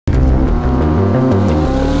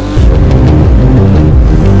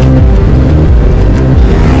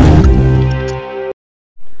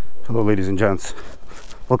Hello ladies and gents,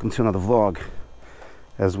 welcome to another vlog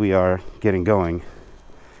as we are getting going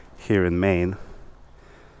here in Maine.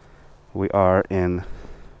 We are in,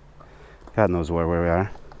 God knows where we are,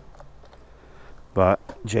 but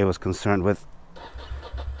Jay was concerned with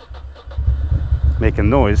making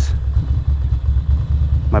noise.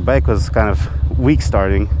 My bike was kind of weak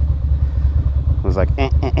starting. It was like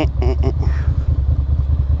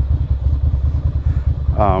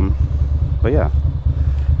but yeah,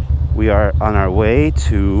 we are on our way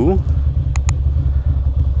to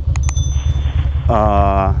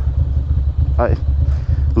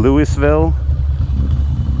Louisville,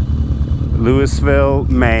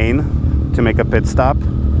 Maine, to make a pit stop,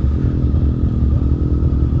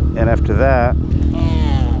 and after that,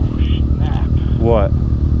 oh snap! What?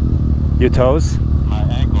 Your toes? My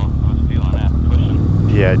ankle. I was feeling that pushing.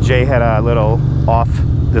 Yeah, Jay had a little off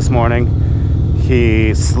this morning.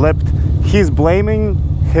 He slipped. He's blaming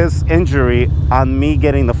his injury on me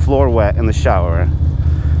getting the floor wet in the shower.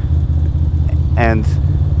 And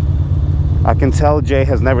I can tell Jay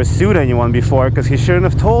has never sued anyone before, because he shouldn't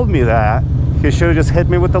have told me that. He should have just hit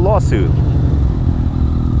me with the lawsuit.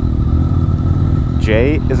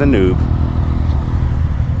 Jay is a noob.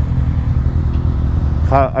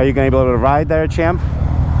 Are you going to be able to ride there, champ? Yeah,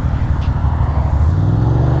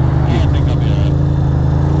 I think I'll be alright.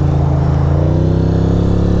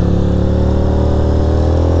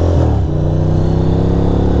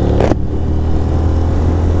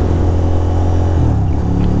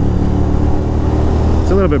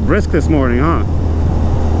 It's a little bit brisk this morning, huh?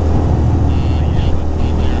 Yeah, but it's all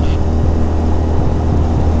cleared up.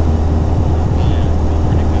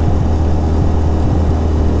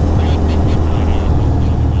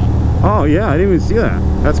 Oh yeah, I didn't even see that.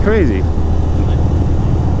 That's crazy.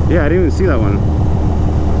 Yeah, I didn't even see that one.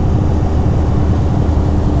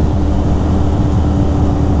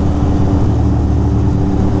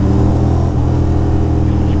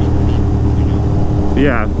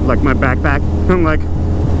 Yeah, like my backpack. I'm like,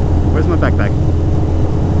 where's my backpack?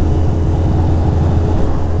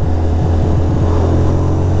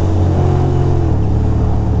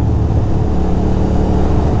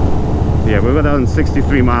 Yeah, we were down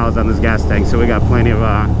 63 miles on this gas tank, so we got plenty of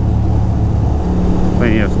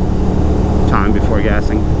time before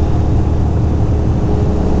gassing.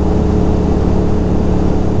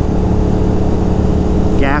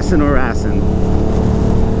 Gassing or assing.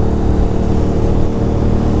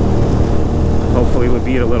 Hopefully we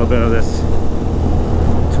beat a little bit of this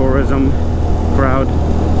tourism crowd.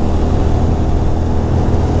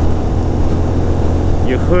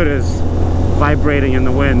 Your hood is vibrating in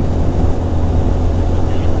the wind.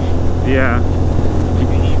 Yeah,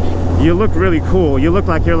 you look really cool. You look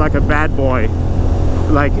like you're like a bad boy.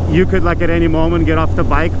 Like you could, like, at any moment get off the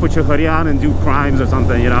bike, put your hoodie on and do crimes or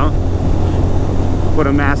something, you know? Put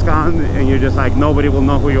a mask on and you're just like, nobody will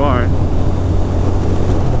know who you are.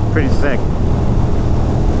 Pretty sick.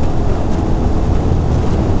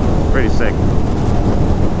 Pretty sick.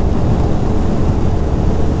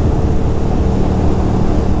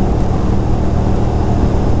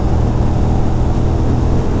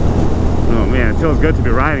 It feels good to be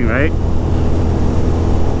riding, right?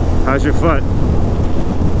 How's your foot?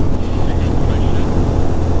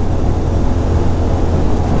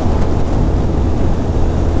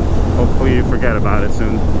 Hopefully you forget about it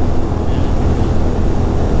soon.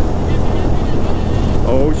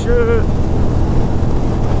 Oh shit!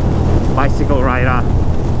 Bicycle rider.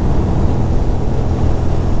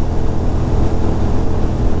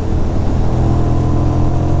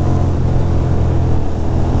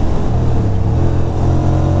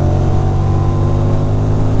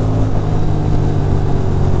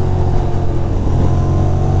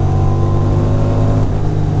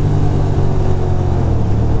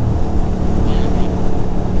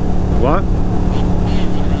 What?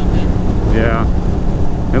 Yeah.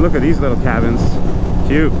 And look at these little cabins.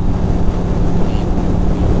 Cute.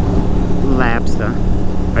 Lobster.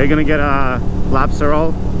 Are you gonna get a lobster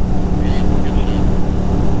roll?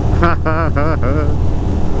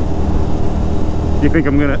 You think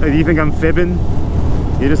I'm fibbing?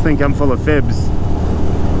 You just think I'm full of fibs.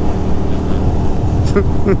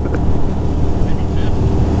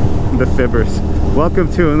 The fibbers. Welcome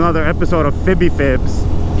to another episode of Fibby Fibs,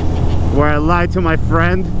 where I lie to my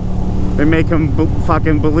friend and make him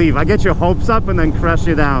fucking believe. I get your hopes up and then crush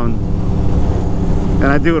you down. And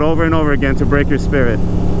I do it over and over again to break your spirit.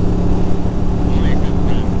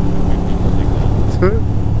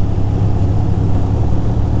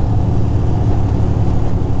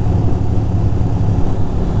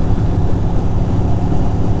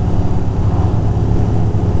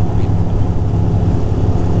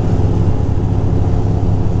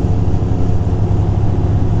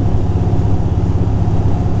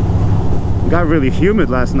 Got really humid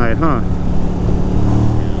last night, huh?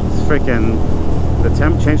 It's freaking the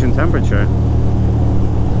change in temperature.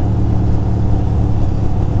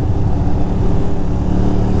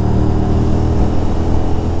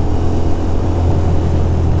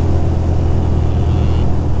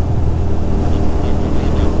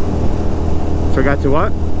 Forgot to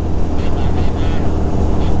what?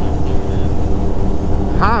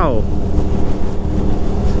 How?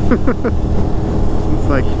 It's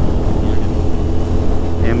like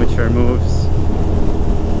amateur moves.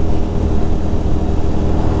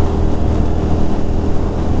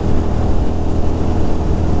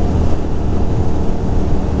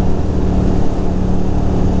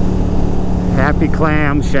 Happy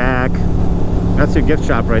Clam Shack. That's your gift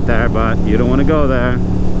shop right there, but you don't want to go there.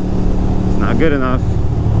 It's not good enough.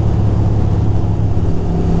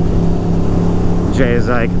 Jay is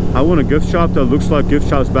like, I want a gift shop that looks like gift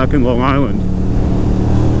shops back in Long Island.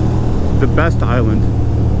 The best island.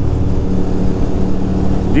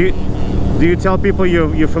 Do you tell people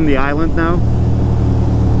you're from the island now?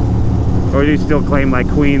 Or do you still claim like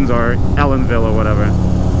Queens or Ellenville or whatever?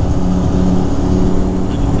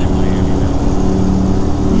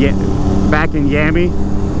 Yeah, back in Yammy?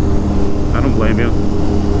 I don't blame you.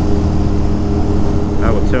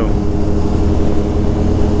 I would too.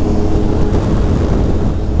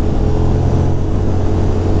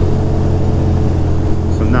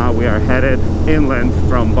 Now we are headed inland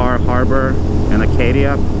from Bar Harbor and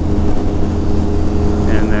Acadia,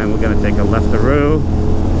 and then we're going to take a leftaroo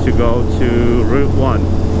to go to Route 1,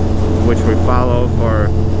 which we follow for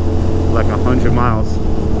like 100 miles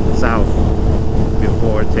south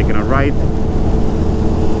before taking a right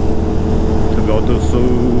to go to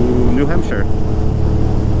New Hampshire.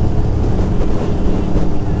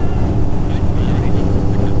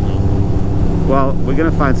 Well, we're going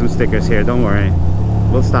to find some stickers here, don't worry.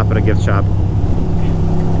 We'll stop at a gift shop.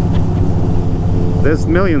 There's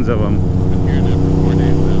millions of them.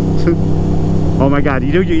 Oh my god,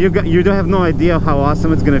 you don't have no idea how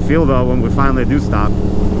awesome it's gonna feel though when we finally do stop.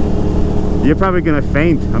 You're probably gonna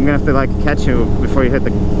faint. I'm gonna have to like catch you before you hit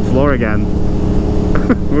the floor again.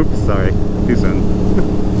 Oops, sorry. Too soon.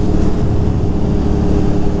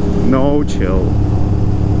 No, chill.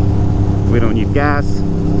 We don't need gas.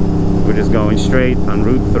 We're just going straight on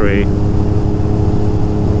Route 3.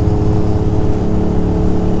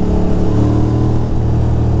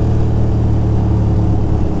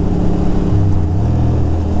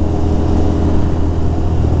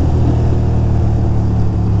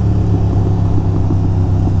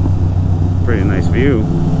 Pretty nice view.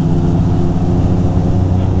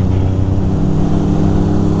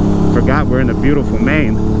 Forgot we're in a beautiful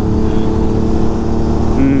Maine.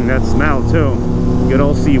 That smell too. Good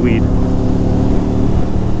old seaweed.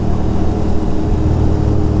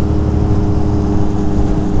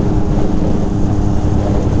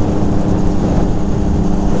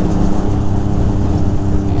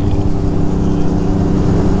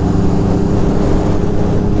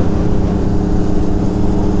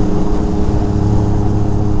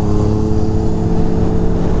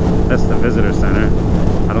 That's the visitor center.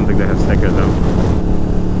 I don't think they have stickers though.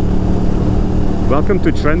 Welcome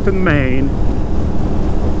to Trenton, Maine.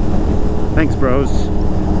 Thanks, bros.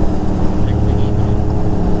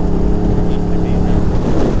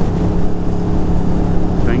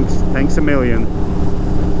 Thanks a million.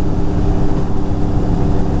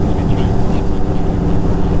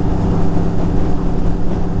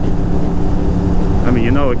 I mean,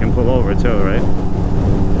 you know it can pull over too, right?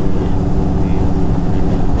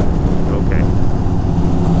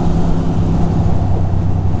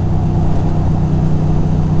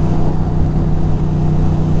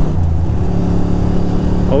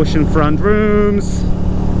 Oceanfront rooms,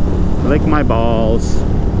 lick my balls.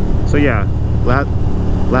 So yeah,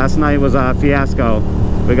 last night was a fiasco.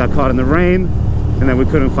 We got caught in the rain, and then we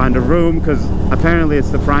couldn't find a room because apparently it's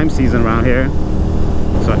the prime season around here,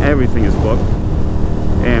 so everything is booked.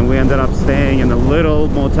 And we ended up staying in a little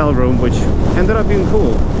motel room, which ended up being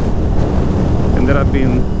cool. Ended up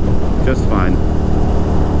being just fine.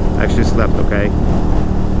 Actually slept okay,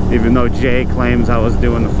 even though Jay claims I was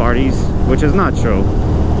doing the farties, which is not true.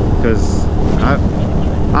 Because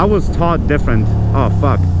I was taught different. Oh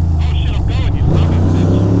fuck. Oh shit, I'm going, you son of a bitch.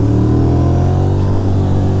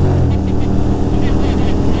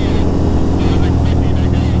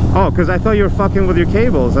 Oh, because I thought you were fucking with your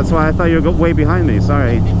cables. That's why I thought you were way behind me.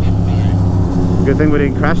 Sorry. Good thing we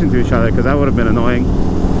didn't crash into each other, because that would have been annoying.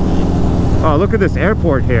 Oh, look at this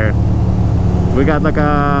airport here. We got like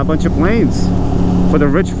a bunch of planes for the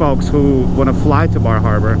rich folks who want to fly to Bar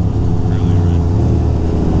Harbor.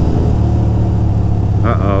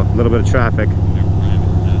 Uh-oh, a little bit of traffic.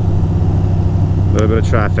 A little bit of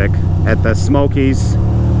traffic at the Smokies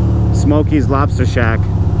Lobster Shack.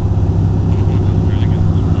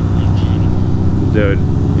 Dude,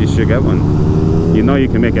 you should get one. You know you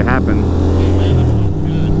can make it happen.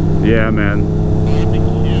 Yeah, man.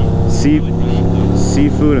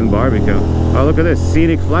 Seafood and barbecue. Oh, look at this.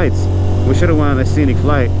 Scenic flights. We should have went on a scenic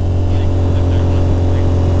flight.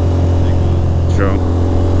 True.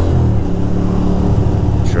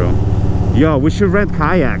 True. Yo, we should rent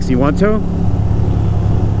kayaks. You want to?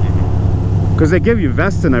 Because they give you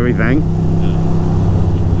vests and everything.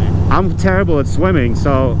 I'm terrible at swimming,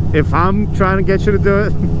 so if I'm trying to get you to do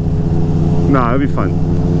it, no, it'll be fun.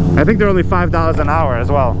 I think they're only $5 an hour as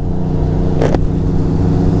well.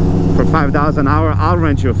 For $5 an hour, I'll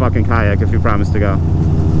rent you a fucking kayak if you promise to go.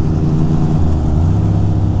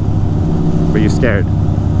 But you're scared.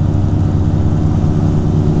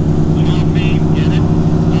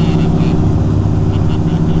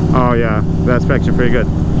 Oh yeah, that's actually pretty good.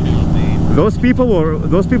 Those people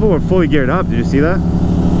were fully geared up. Did you see that?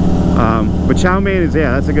 But chow mein is,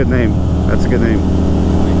 yeah, that's a good name. That's a good name.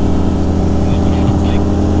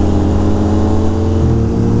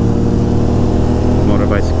 Motor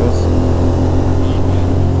bicycles.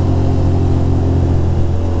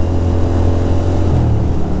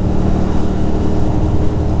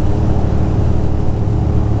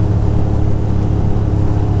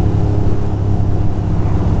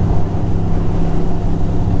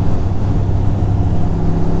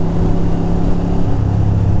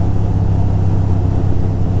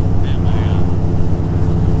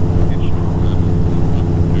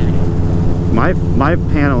 My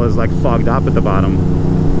panel is like fogged up at the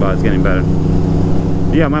bottom, but it's getting better.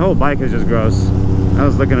 Yeah, my whole bike is just gross. I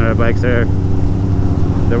was looking at our bikes there.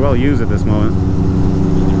 They're well used at this moment.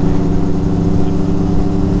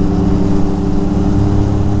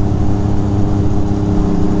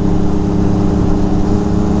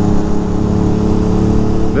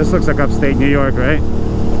 This looks like upstate New York, right?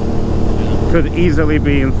 Could easily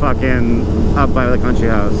be in fucking up by the country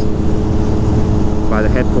house, by the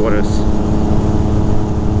headquarters.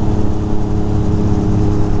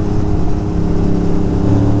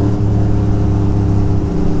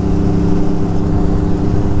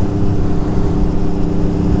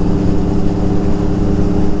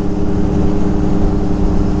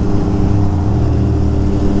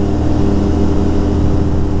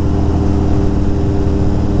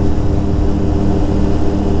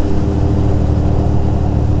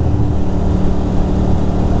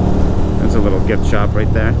 Gift shop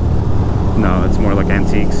right there. No, it's more like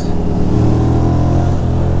antiques.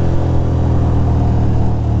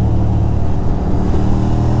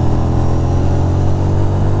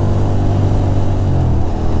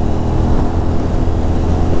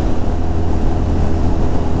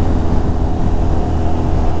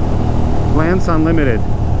 Plants Unlimited.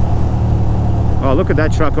 Oh, look at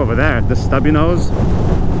that truck over there. The stubby nose.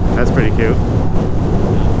 That's pretty cute.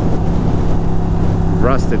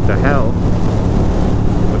 Rusted to hell.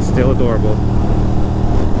 Still adorable.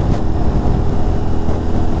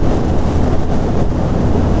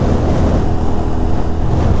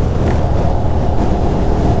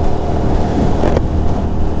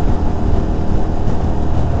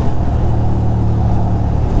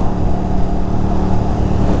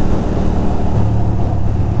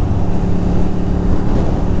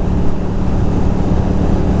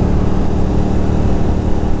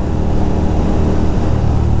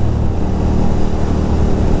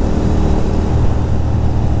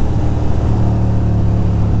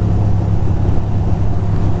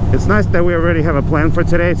 It's nice that we already have a plan for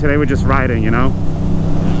today. Today we're just riding, you know?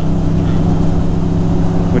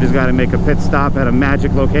 We just got to make a pit stop at a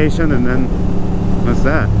magic location, and then that's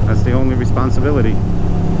that. That's the only responsibility.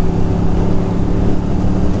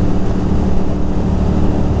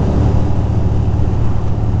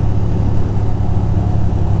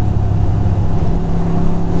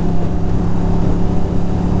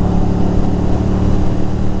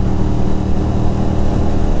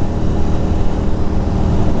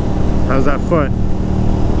 How's that foot?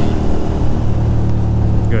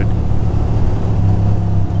 Good.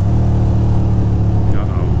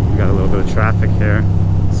 Uh-oh, we got a little bit of traffic here,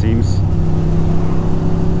 it seems.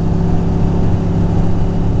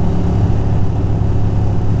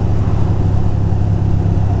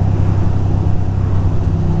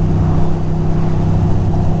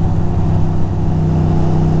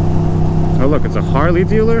 Oh look, it's a Harley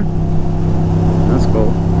dealer? That's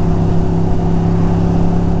cool.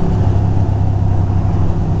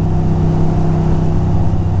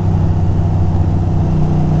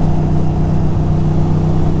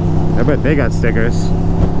 I bet they got stickers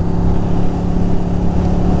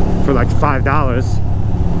for like $5.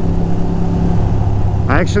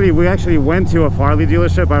 We actually went to a Harley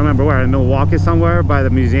dealership. I remember where, in Milwaukee somewhere by the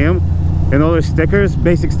museum, and all their stickers,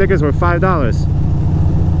 basic stickers, were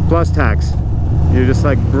 $5 plus tax. You're just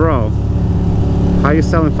like, bro, how are you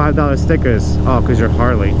selling $5 stickers? Oh, because you're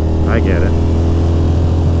Harley. I get it.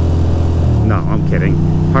 No, I'm kidding.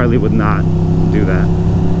 Harley would not do that.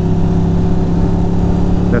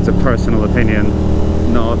 That's a personal opinion.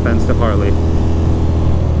 No offense to Harley.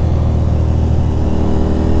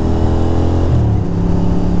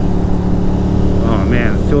 Oh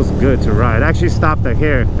man, it feels good to ride. I actually stopped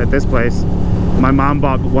here at this place. My mom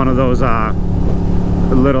bought one of those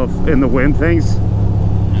little in the wind things.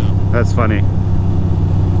 That's funny.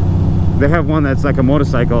 They have one that's like a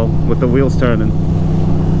motorcycle with the wheels turning.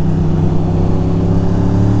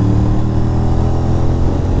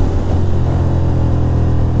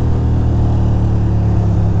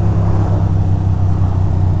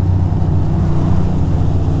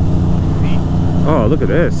 Oh, look at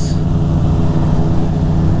this.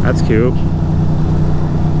 That's cute.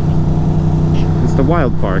 It's the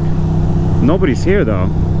wild park. Nobody's here though.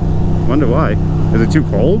 Wonder why. Is it too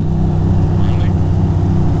cold?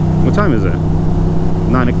 What time is it?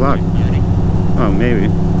 9 o'clock. Oh, maybe.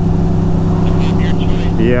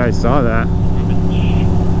 Yeah, I saw that.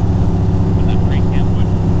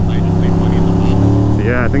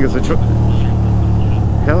 Yeah, I think it's a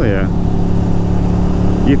hell yeah.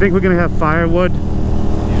 You think we're gonna have firewood?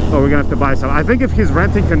 Or we're gonna have to buy some? I think if he's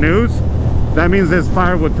renting canoes, that means there's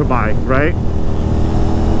firewood to buy, right?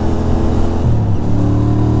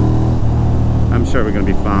 I'm sure we're gonna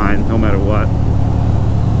be fine, no matter what.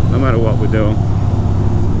 No matter what we do.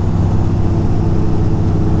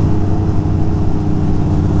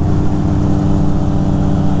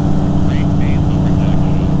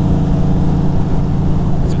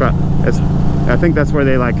 I think that's where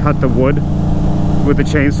they like cut the wood with the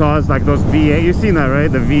chainsaws, like those V8. You've seen that, right?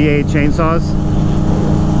 The V8 chainsaws.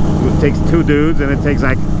 It takes 2 dudes and it takes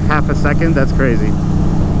like half a second. That's crazy.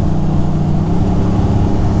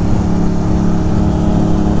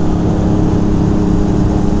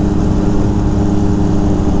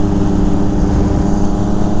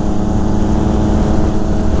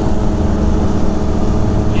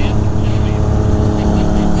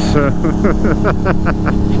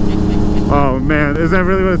 Oh man, is that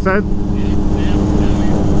really what it said?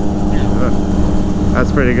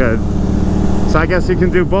 That's pretty good. So I guess you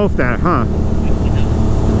can do both there, huh?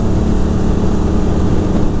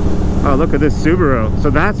 Oh, look at this Subaru. So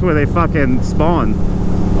that's where they fucking spawn.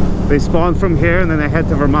 They spawn from here and then they head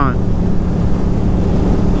to Vermont.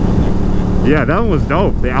 Yeah, that one was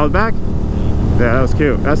dope. The Outback? Yeah, that was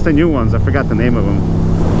cute. That's the new ones. I forgot the name of them.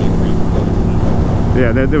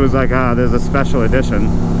 Yeah, there was like, there's a special edition.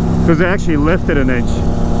 Because they actually lifted an inch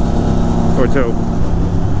or 2.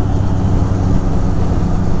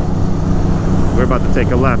 We're about to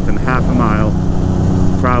take a left in half a mile.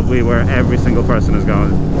 Probably where every single person is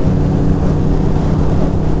going.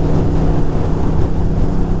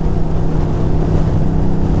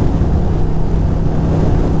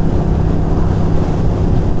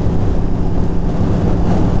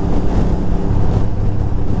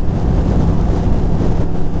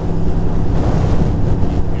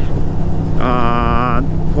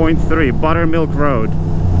 Point 3, Buttermilk Road.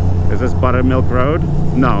 Is this Buttermilk Road?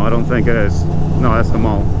 No, I don't think it is. No, that's the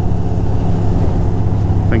mall.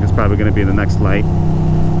 I think it's probably going to be the next light.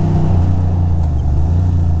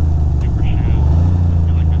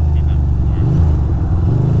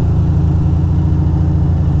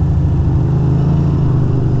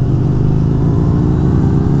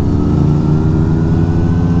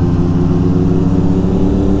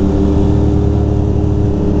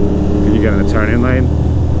 Can you get in the turning lane?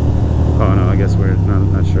 Oh no, I guess we're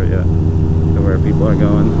not sure yet where people are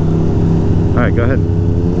going. Alright, go ahead.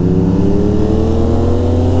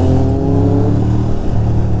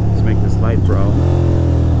 Let's make this light, bro.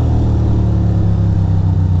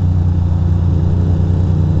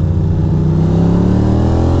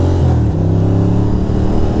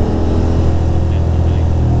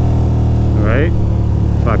 Right?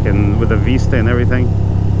 Fucking with the Vista and everything.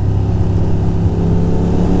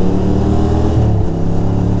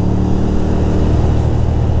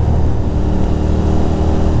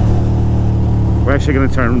 We're actually going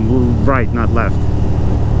to turn right, not left.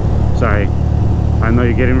 Sorry. I know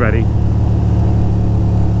you're getting ready.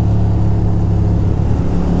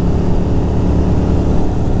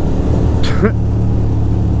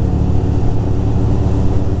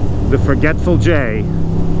 The forgetful J.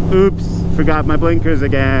 Oops. Forgot my blinkers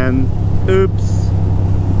again. Oops.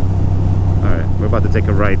 We're about to take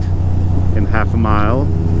a right in half a mile.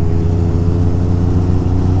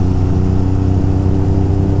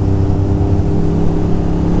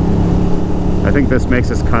 I think this makes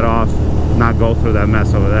us cut off, not go through that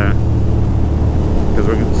mess over there, because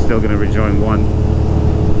we're still going to rejoin one.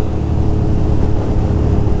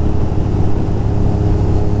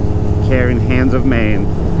 Caring Hands of Maine.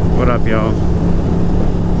 What up, yo?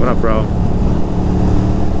 What up, bro?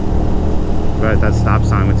 Right at that stop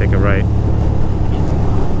sign, we take a right.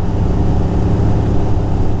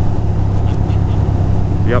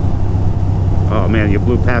 Yep. Oh man, you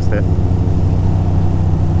blew past it.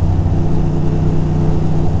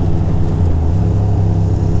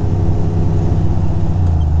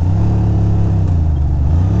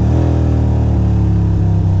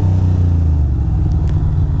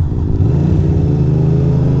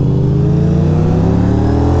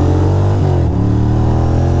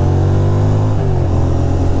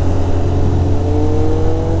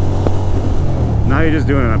 Now you're just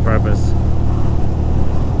doing it on purpose.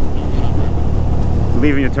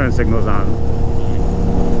 Leaving your turn signals on.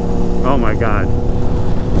 Oh my god.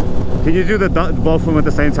 Can you do the both of them at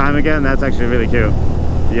the same time again? That's actually really cute.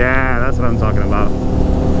 Yeah, that's what I'm talking about.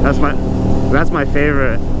 That's my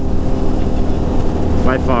favorite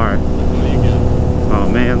by far. Oh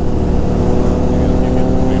man.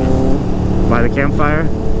 By the campfire?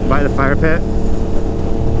 By the fire pit?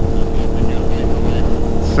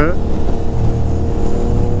 Sit.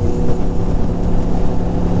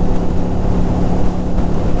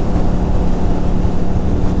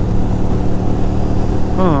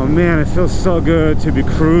 Oh man, it feels so good to be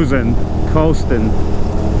cruising, coasting.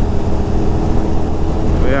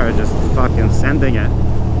 We are just fucking sending it.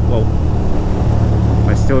 Whoa. Am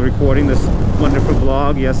I still recording this wonderful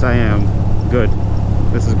vlog? Yes, I am. Good.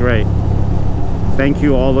 This is great. Thank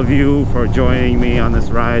you, all of you, for joining me on this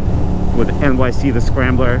ride with NYC the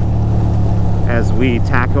Scrambler as we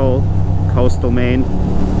tackle coastal Maine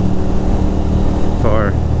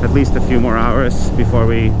for at least a few more hours before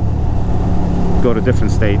we go to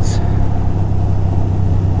different states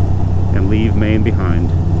and leave Maine behind.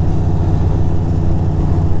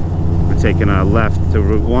 We're taking a left to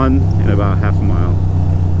Route 1 in about half a mile.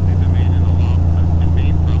 We've been in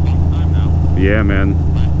Maine for a long time now. Yeah, man.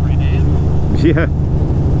 Last 3 days. Yeah.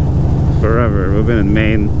 Forever. We've been in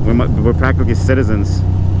Maine. We're practically citizens.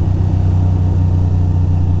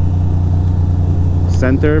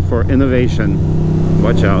 Center for Innovation.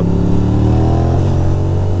 Watch out.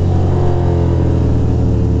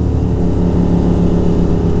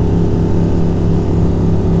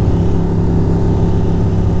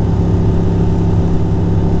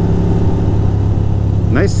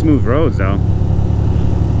 Nice smooth roads though.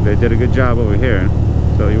 They did a good job over here.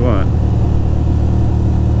 Tell you what.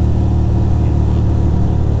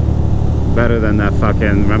 Better than that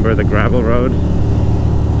fucking, remember the gravel road?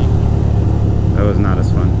 That was not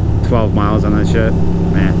as fun. 12 miles on that shit.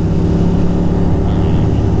 Man.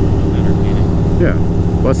 Yeah.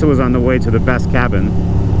 Plus it was on the way to the best cabin.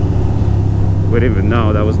 We didn't even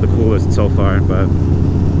know that was the coolest so far, but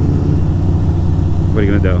what are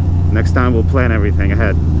you gonna do? Next time we'll plan everything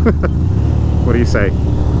ahead. What do you say?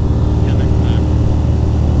 Yeah, next time.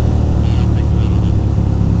 I don't think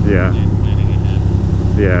so. Yeah. Planning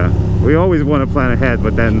ahead. Yeah. We always want to plan ahead,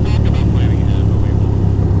 but then Talk about planning ahead, but we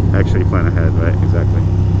won't. actually plan ahead, right? Exactly.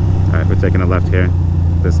 Alright, we're taking a left here.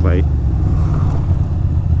 This light.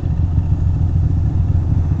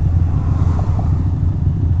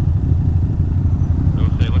 They'll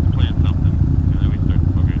say, let's plan something. And then we start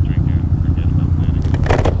smoking and drinking and forget about planning.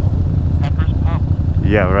 Peppers pop.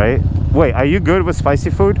 Yeah, right? Wait, are you good with spicy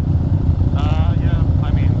food? Yeah,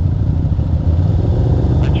 I mean,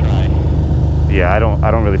 I try. Yeah, I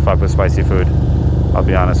don't really fuck with spicy food. I'll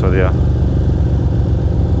be honest with you.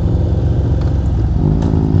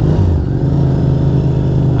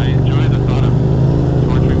 I enjoy the thought of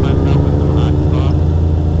torturing myself with some hot sauce.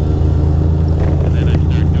 And then I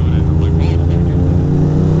start doing it. I'm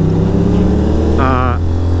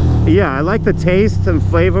like, Yeah, I like the taste and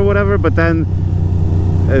flavor, whatever, but then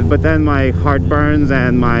my heart burns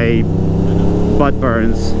and my butt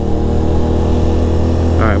burns.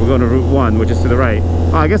 Alright, we're going to Route 1, which is to the right.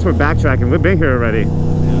 Oh, I guess we're backtracking. We've been here already.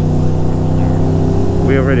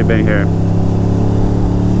 We've already been here.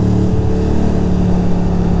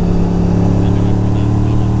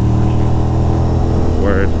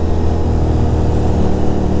 Word.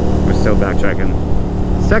 We're still backtracking.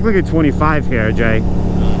 It's technically 25 here, Jay.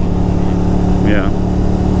 Yeah.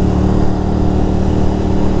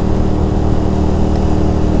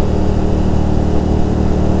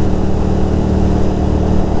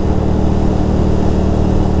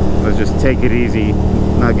 Let's just take it easy,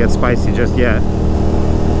 not get spicy just yet.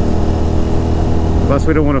 Plus,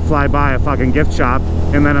 we don't want to fly by a fucking gift shop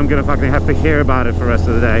and then I'm gonna fucking have to hear about it for the rest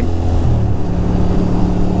of the day.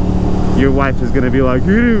 Your wife is gonna be like,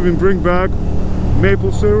 you didn't even bring back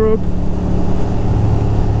maple syrup.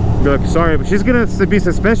 Be like, sorry, but she's gonna be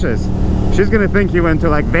suspicious. She's gonna think you went to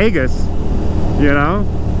like Vegas, you know?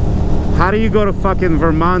 How do you go to fucking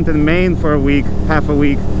Vermont and Maine for a week, half a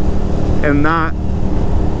week, and not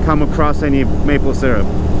come across any maple syrup?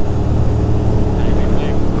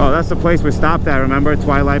 Oh, that's the place we stopped at, remember?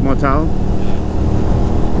 Twilight Motel?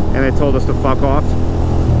 And they told us to fuck off.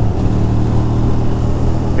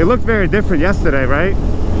 It looked very different yesterday, right?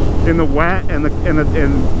 In the wet and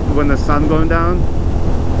when the sun going down.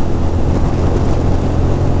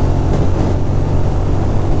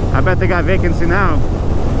 I bet they got vacancy now.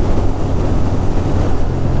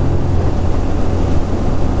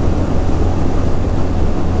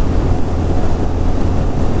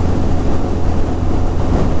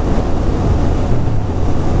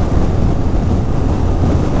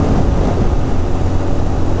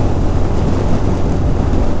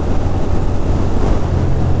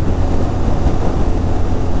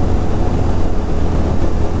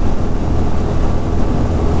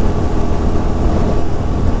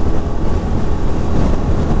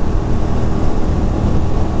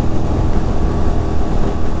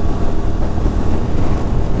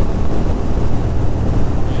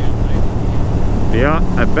 Yeah,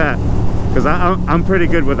 I bet. Because I'm pretty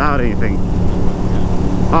good without anything.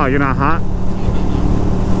 Oh, you're not hot?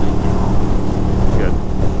 Good.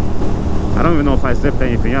 I don't even know if I zipped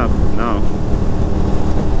anything up. No.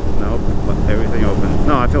 Nope. Everything open.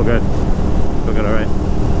 No, I feel good. I feel good, alright.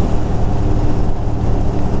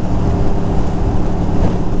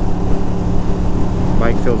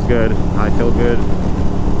 Bike feels good. I feel good.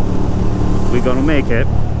 We're gonna make it.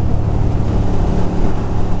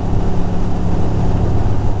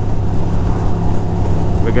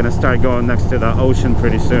 We're gonna start going next to the ocean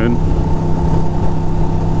pretty soon.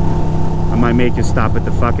 I might make you stop at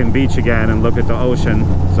the fucking beach again and look at the ocean.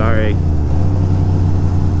 Sorry.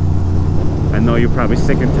 I know you're probably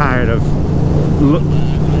sick and tired of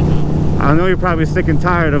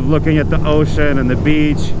looking at the ocean and the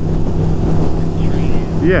beach.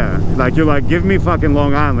 Yeah, like you're like, give me fucking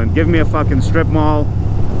Long Island, give me a fucking strip mall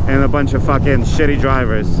and a bunch of fucking shitty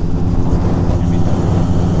drivers.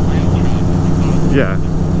 Yeah.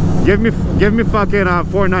 Give me fucking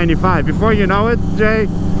 495. Before you know it, Jay,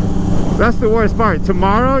 that's the worst part.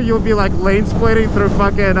 Tomorrow you'll be like lane splitting through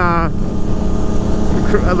fucking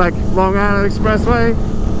like Long Island Expressway,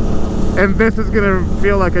 and this is gonna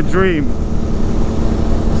feel like a dream.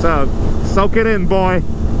 So soak it in, boy.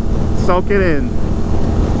 Soak it in.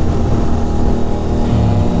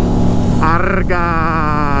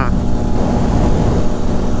 Arga.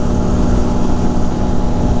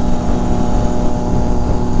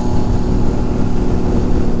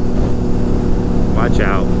 Watch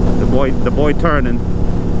out. The boy turning.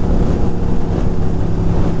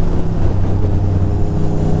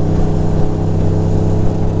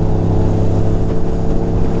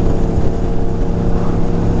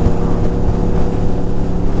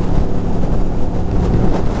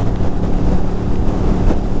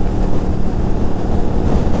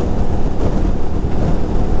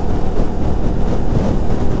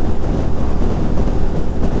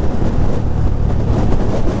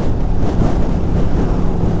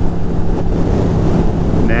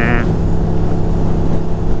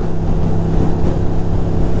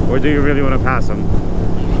 Or do you really want to pass them?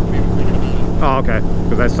 Oh, okay.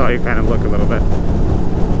 Because I saw you kind of look a little bit.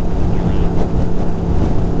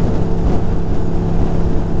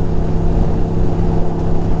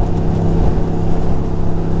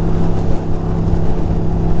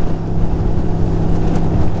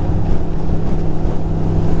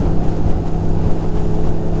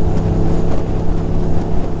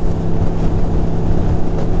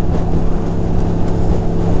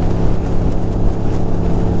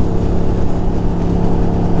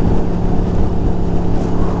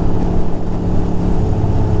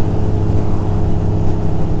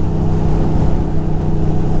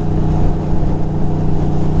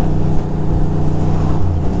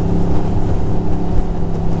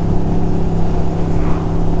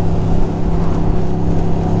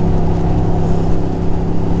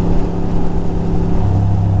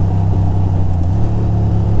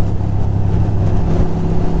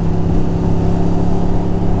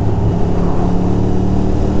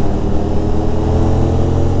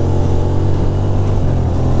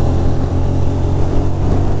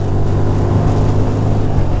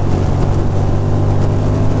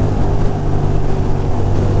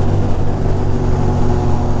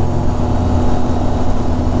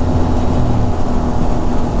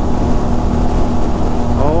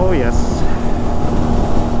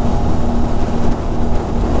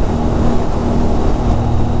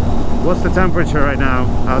 What's the temperature right now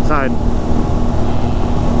outside?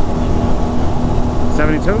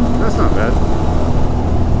 72? That's not bad.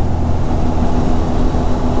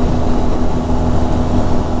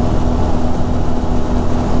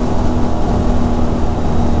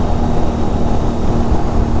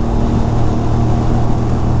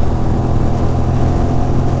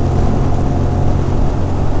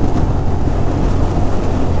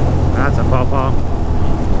 That's a pawpaw.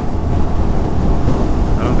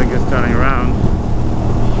 I don't think it's turning around.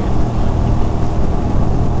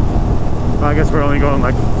 Well, I guess we're only going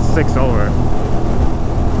like 6 over.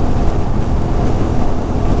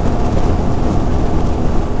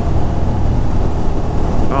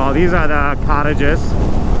 Oh, these are the cottages.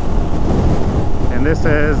 And this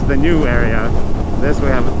is the new area. This we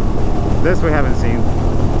haven't seen.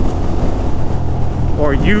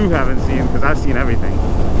 Or you haven't seen, because I've seen everything.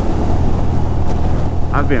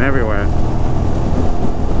 I've been everywhere.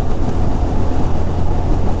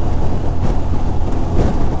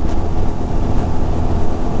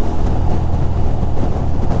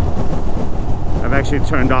 I've actually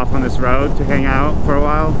turned off on this road to hang out for a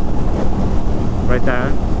while. Right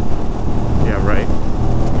there. Yeah, right.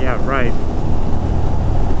 Yeah, right.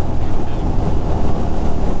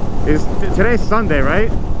 Today's Sunday,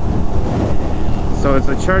 right? So it's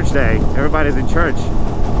a church day. Everybody's in church.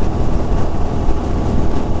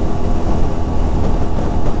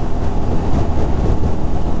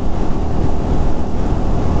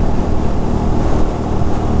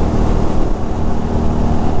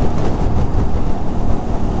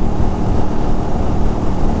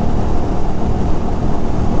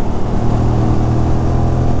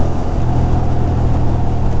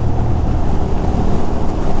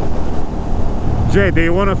 Jay, do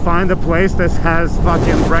you want to find a place that has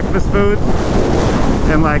fucking breakfast food?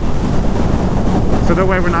 And like, so that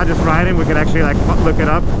way we're not just riding, we can actually like look it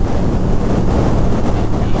up.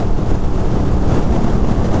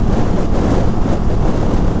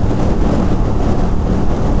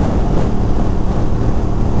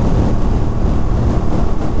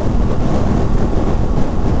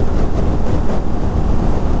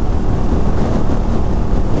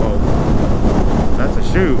 Whoa, that's a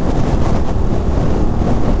shoe.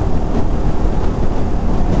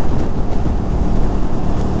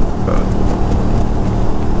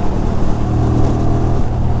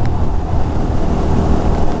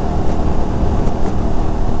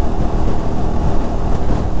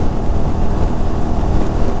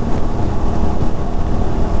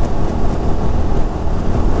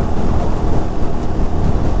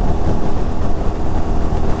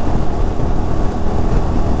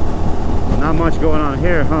 Much going on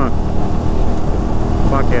here, huh?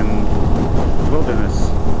 Fucking wilderness.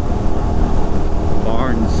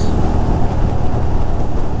 Barns.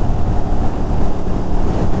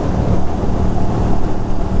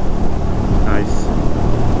 Nice.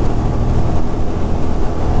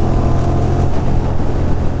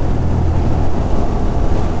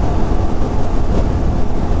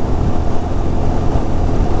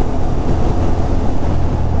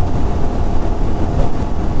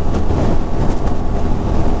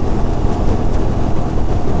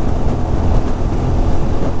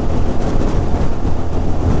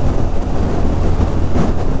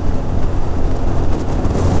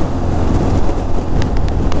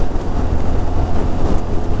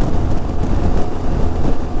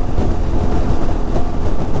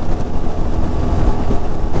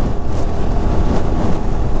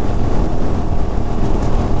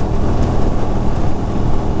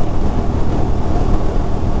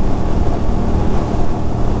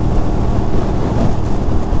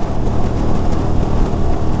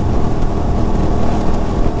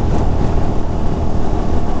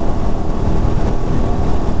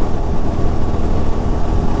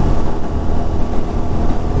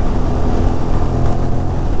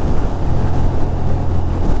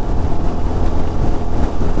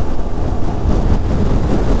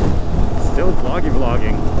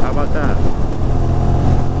 Vlogging. How about that?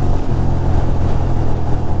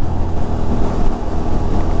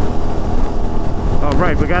 Oh,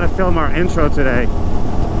 right, we gotta film our intro today.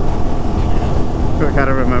 We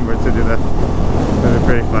gotta remember to do that. That'd be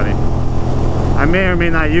pretty funny. I may or may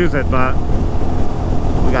not use it, but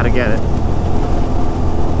we gotta get it.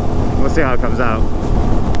 We'll see how it comes out.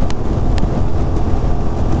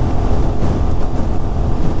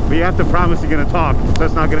 But you have to promise you're gonna talk, so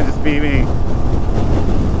it's not gonna just be me.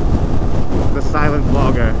 The silent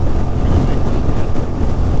vlogger.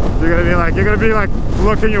 You're gonna be like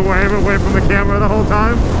looking away from the camera the whole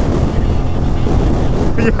time.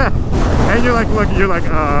 Yeah, and you're like looking,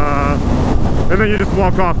 and then you just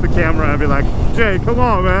walk off the camera and be like, Jay, come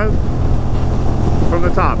on, man. from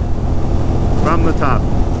the top. From the top.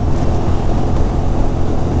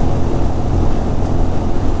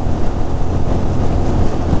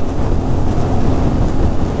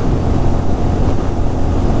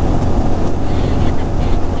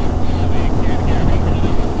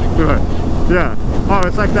 Yeah. Oh,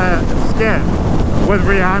 it's like that skit with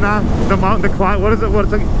Rihanna, the quiet. What is it?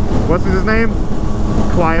 What's his name?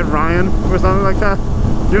 Quiet Ryan or something like that.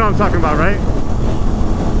 You know what I'm talking about, right?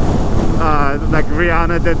 Like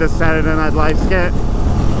Rihanna did the Saturday Night Live skit.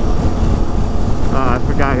 I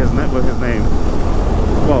forgot his name.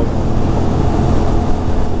 Whoa.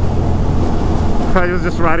 I was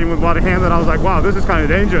just riding with one hand and I was like, wow, this is kind of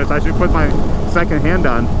dangerous. I should put my second hand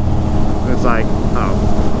on. And it's like, oh,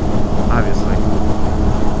 obviously.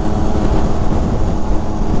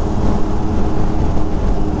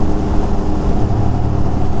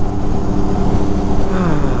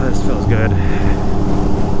 Oh, this feels good.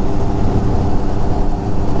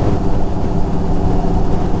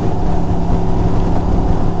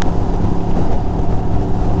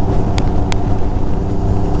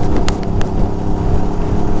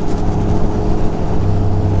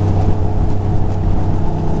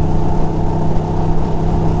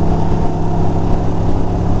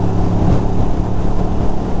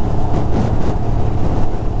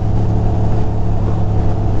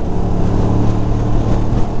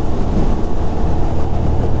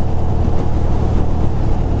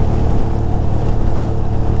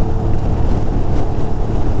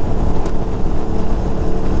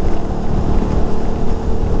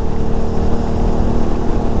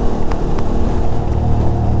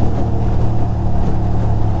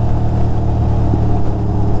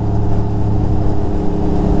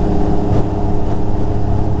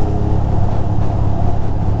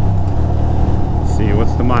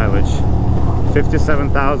 Mileage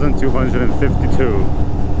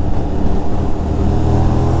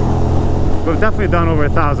 57,252. We've definitely done over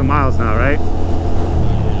 1,000 miles now, right?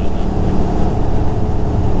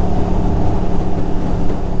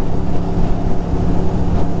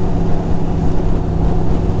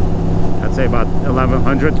 I'd say about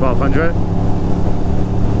 1,100, 1,200.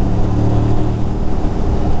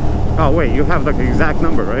 Oh wait, you have like the exact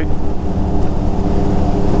number, right?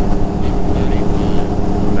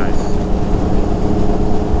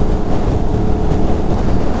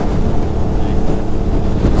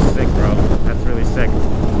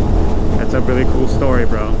 That's a really cool story,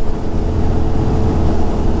 bro.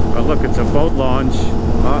 Oh look, it's a boat launch.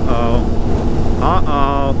 Uh-oh.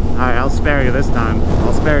 Uh-oh. Alright, I'll spare you this time.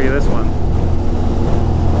 I'll spare you this one.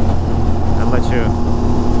 I'll let you...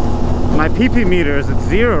 My PP meter is at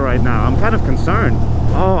 0 right now. I'm kind of concerned.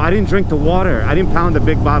 Oh, I didn't drink the water. I didn't pound a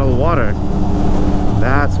big bottle of water.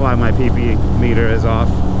 That's why my PP meter is off.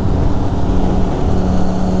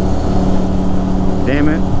 Damn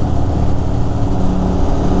it.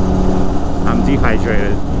 I'm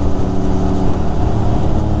dehydrated.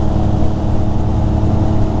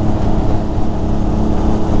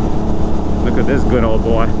 Look at this good old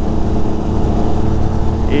boy.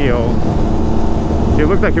 Ew. He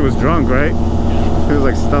looked like he was drunk, right? He was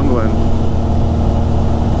like stumbling.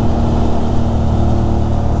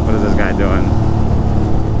 What is this guy doing?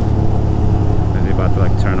 Is he about to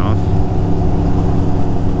like turn off?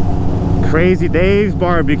 Crazy Dave's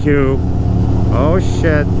barbecue. Oh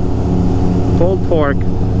shit. Pulled pork.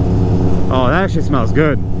 Oh, that actually smells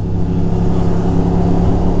good.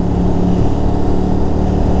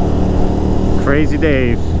 Crazy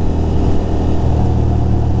Dave.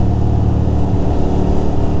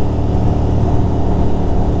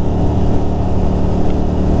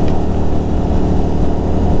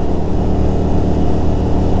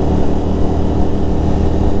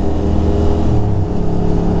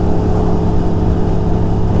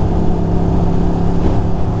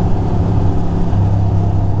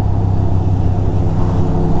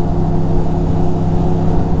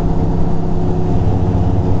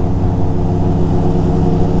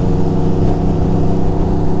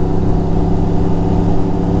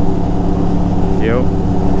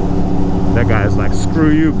 That guy's like,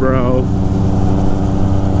 screw you, bro.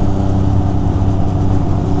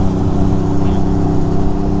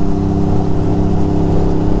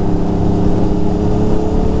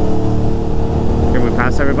 Can we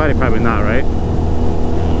pass everybody? Probably not, right?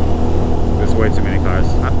 There's way too many cars.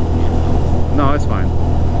 No, it's fine.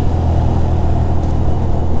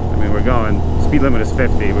 I mean, we're going, speed limit is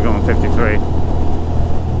 50. We're going 53.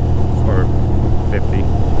 Or 50.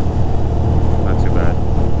 Not too bad.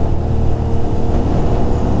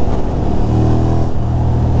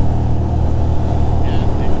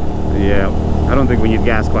 Yeah, I don't think we need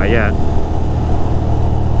gas quite yet.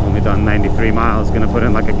 Only only done 93 miles. Gonna put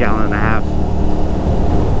in like a gallon and a half.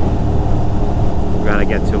 Gotta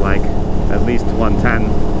get to like at least 110,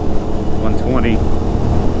 120.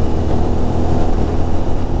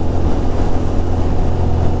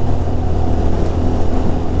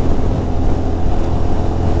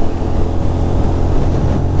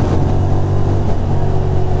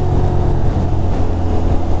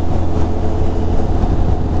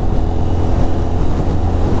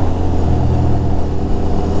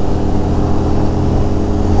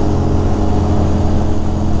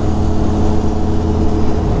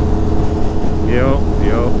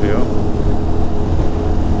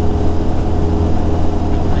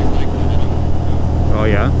 Oh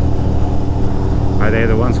yeah? Are they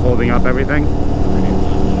the ones holding up everything?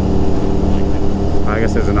 I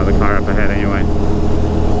guess there's another car up ahead anyway.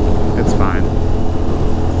 It's fine.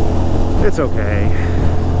 It's okay.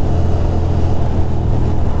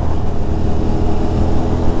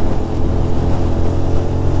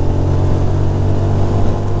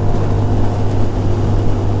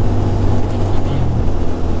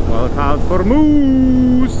 Well, look out for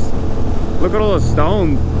moose! Look at all the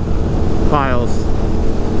stone piles.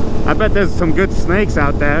 I bet there's some good snakes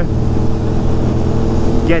out there.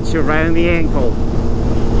 Get you right in the ankle.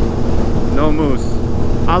 No moose.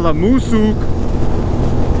 A la moosuk.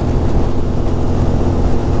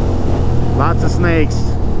 Lots of snakes.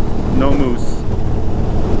 No moose.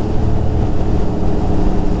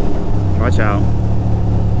 Watch out.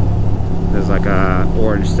 There's like a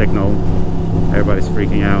orange signal. Everybody's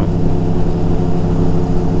freaking out.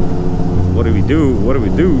 What do we do? What do we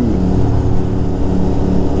do?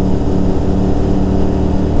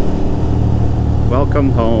 Welcome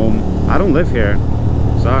home. I don't live here.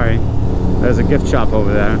 Sorry. There's a gift shop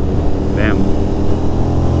over there. Damn.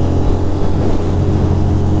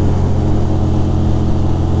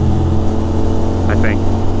 I think.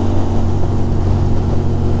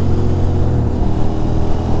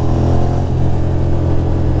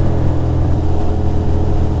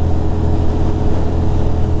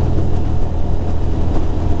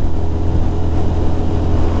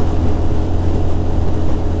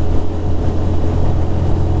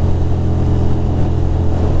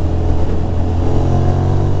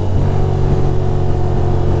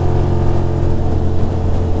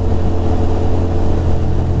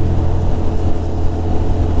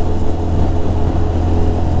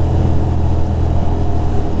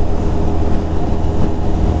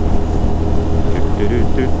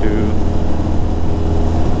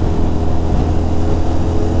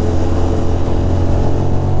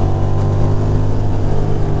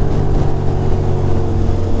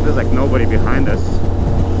 There's like nobody behind us,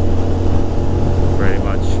 pretty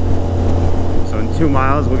much. So in 2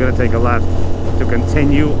 miles we're gonna take a left to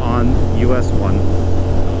continue on US 1.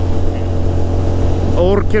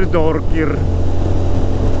 Orkir dorkir.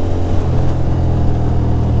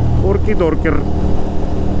 Orkir dorkir.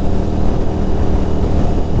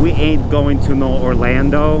 We ain't going to no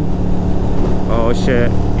Orlando. Oh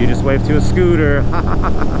shit, you just waved to a scooter.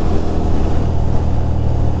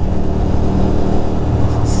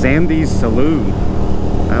 Sandy's Saloon.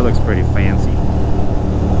 That looks pretty fancy.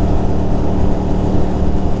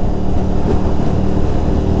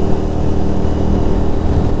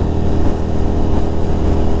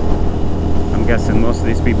 I'm guessing most of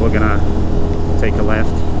these people are gonna take a left.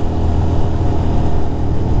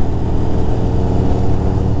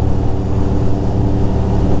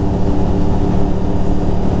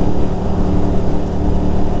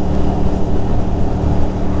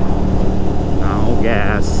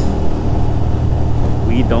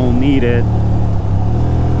 We don't need it.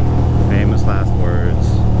 Famous last words.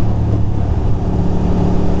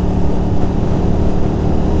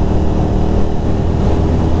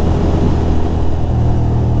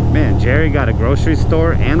 Man, Jerry got a grocery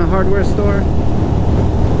store and a hardware store?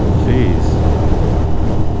 Jeez.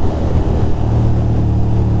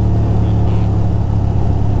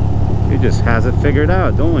 He just has it figured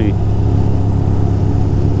out, don't he?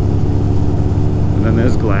 And then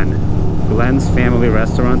there's Glenn. Glenn's Family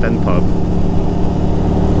Restaurant and Pub.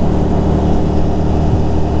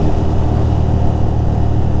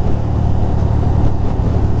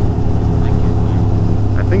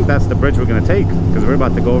 I think that's the bridge we're gonna take, because we're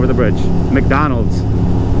about to go over the bridge. McDonald's.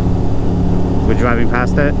 We're driving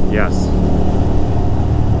past it? Yes.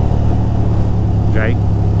 Jay?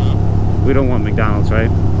 We don't want McDonald's, right?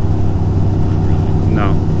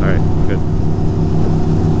 No. Alright, good.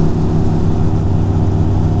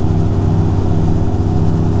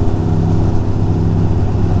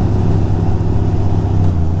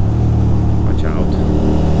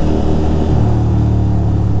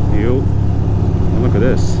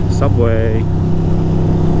 subway.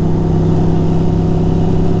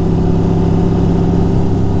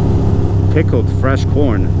 Pickled fresh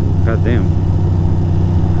corn. God damn.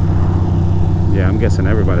 Yeah, I'm guessing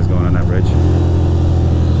everybody's going on that bridge.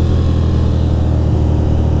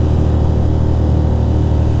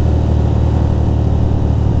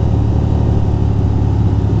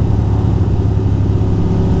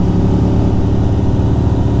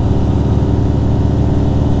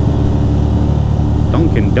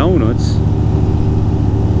 Dunkin' Donuts.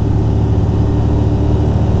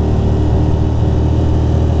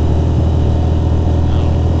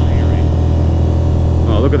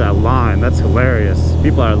 Oh, look at that line. That's hilarious.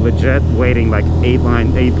 People are legit waiting like 8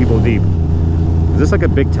 people deep. Is this like a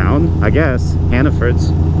big town? I guess.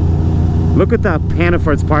 Hannaford's. Look at that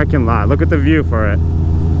Hannaford's parking lot. Look at the view for it.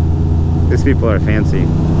 These people are fancy.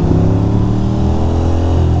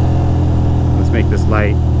 Let's make this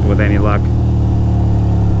light with any luck.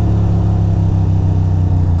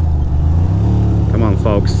 Come on,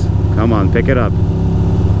 folks. Come on, pick it up.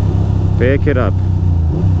 Pick it up.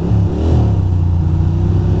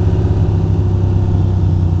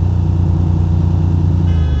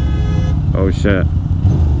 Oh shit.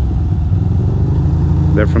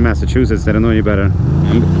 They're from Massachusetts. They don't know any better.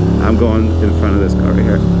 I'm going in front of this car right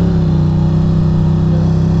here.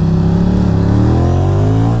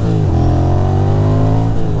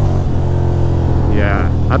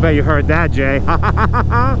 Yeah, I bet you heard that, Jay.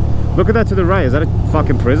 Look at that to the right. Is that a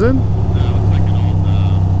fucking prison? No, it's like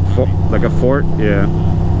an old, Like a fort? Yeah.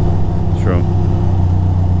 True.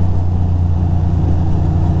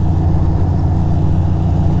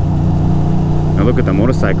 Now look at the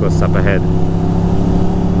motorcyclists up ahead.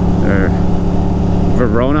 They're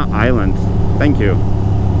Verona Island. Thank you.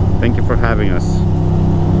 Thank you for having us.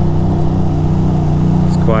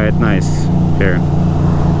 It's quite nice here.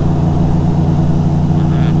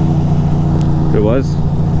 It was?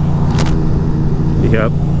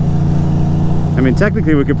 Yep. I mean,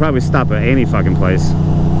 technically we could probably stop at any fucking place,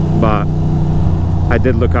 but I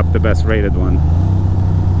did look up the best rated one.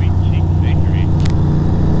 Sweet Cheek Bakery.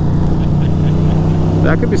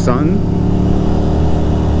 That could be something.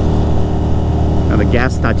 Now the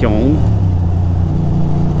gas station.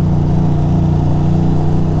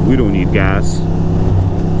 We don't need gas.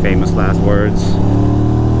 Famous last words.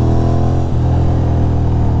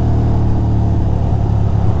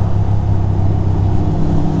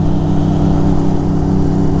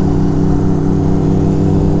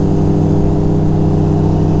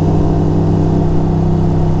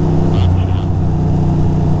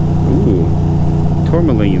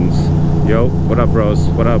 Tourmalines. Yo, what up, bros?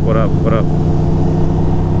 What up, what up, what up?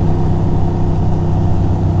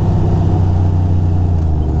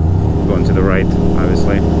 Going to the right,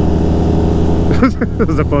 obviously.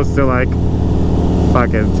 As opposed to like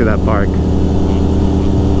fucking to that park.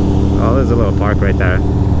 Oh, there's a little park right there.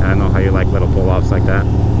 I don't know how you like little pull-offs like that.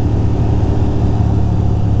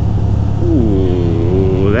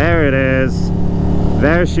 Ooh, there it is.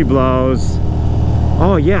 There she blows.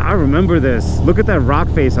 Oh yeah, I remember this. Look at that rock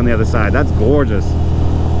face on the other side. That's gorgeous.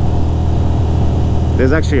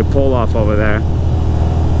 There's actually a pull-off over there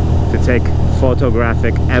to take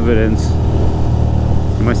photographic evidence.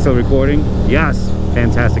 Am I still recording? Yes.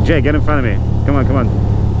 Fantastic. Jay, get in front of me. Come on, come on.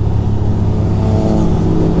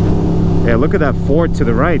 Yeah, look at that fort to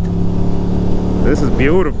the right. This is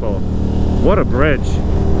beautiful. What a bridge.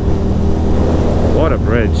 What a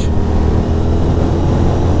bridge.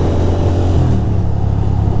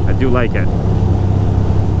 I do like it.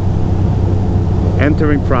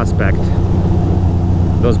 Entering Prospect.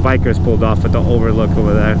 Those bikers pulled off at the overlook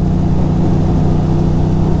over there.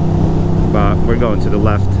 But we're going to the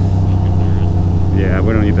left. Yeah,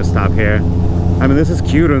 we don't need to stop here. I mean, this is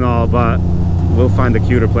cute and all, but we'll find a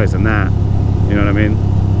cuter place than that. You know what I mean?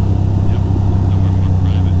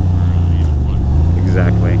 Yep.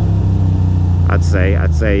 Exactly. I'd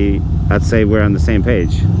say we're on the same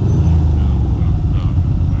page.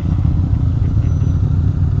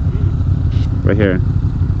 Right here.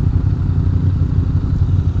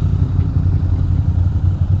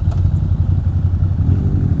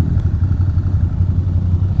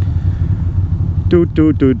 Do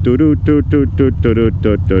do do do do do do do do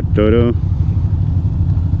do do do do.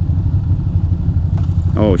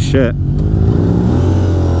 Oh shit.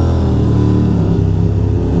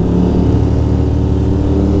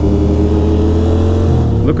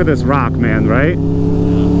 Look at this rock, man, right?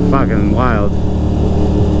 Fucking wild.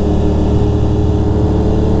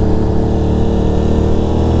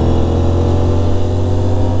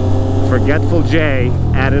 Forgetful Jay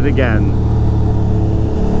at it again.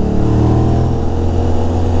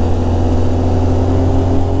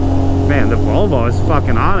 Man, the Volvo is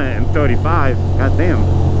fucking on it in 35. God damn.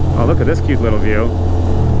 Oh, look at this cute little view.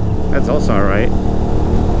 That's also alright.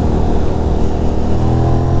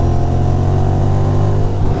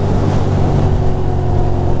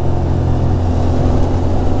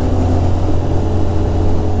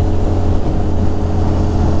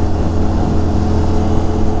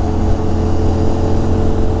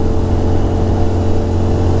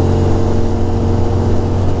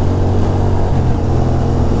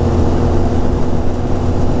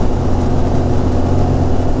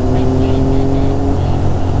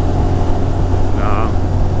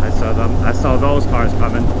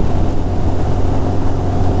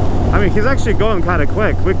 He's actually going kind of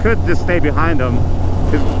quick. We could just stay behind him.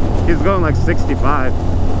 He's going like 65,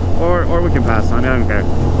 or we can pass on. I don't care.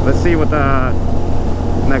 Let's see what the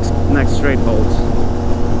next straight holds.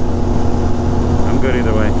 I'm good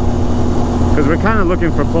either way, because we're kind of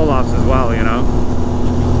looking for pull-offs as well, you know.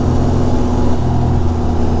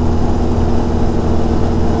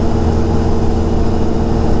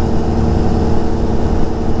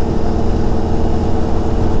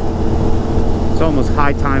 Almost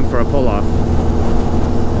high time for a pull-off,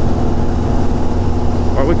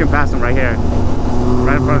 or we can pass them right here,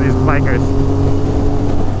 right in front of these bikers.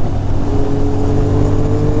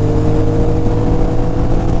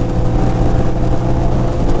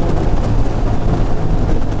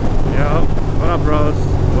 Yo, what up, bros?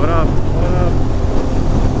 What up? What up?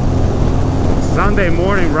 Sunday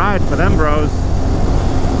morning ride for them, bros.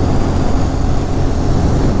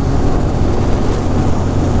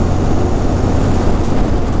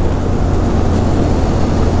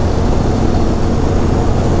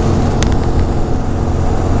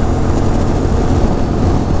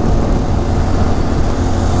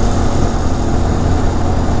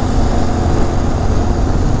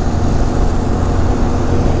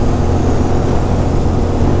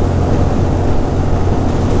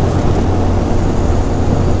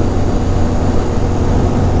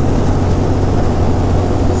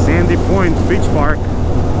 Beach Park.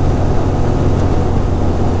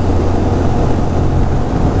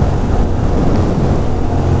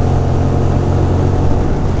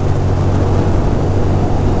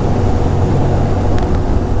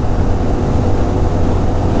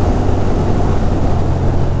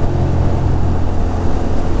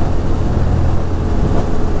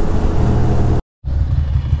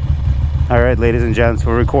 All right, ladies and gents,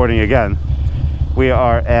 we're recording again. We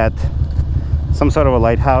are at some sort of a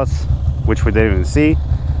lighthouse, which we didn't even see,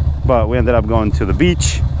 but we ended up going to the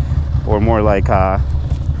beach, or more like I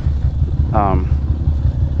don't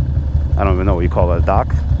even know what you call it, a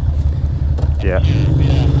dock. Yeah,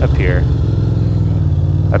 up here,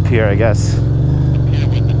 I guess.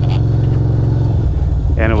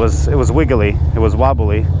 And it was wiggly, it was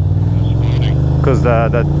wobbly, because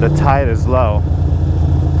the tide is low,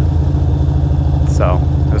 so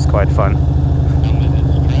it was quite fun.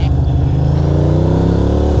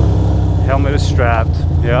 Helmet is strapped.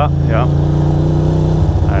 Yeah.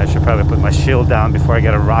 I should probably put my shield down before I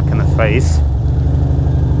get a rock in the face.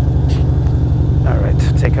 All right,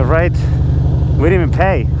 take a right. We didn't even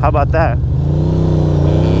pay. How about that?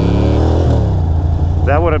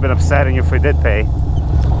 That would have been upsetting if we did pay.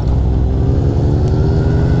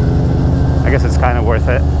 I guess it's kind of worth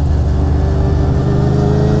it.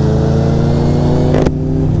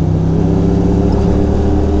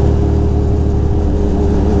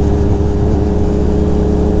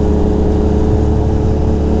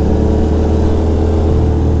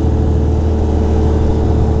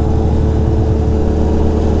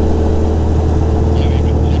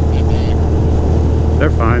 They're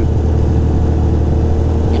fine.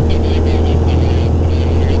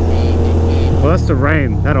 Well, that's the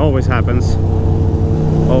rain. That always happens.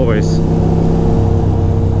 Always.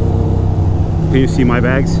 Can you see my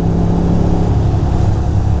bags?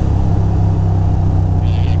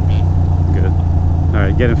 Good.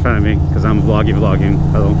 Alright, get in front of me, because I'm vlogging.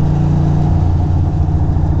 Hello.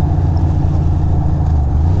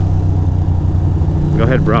 Go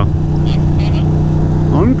ahead, bro.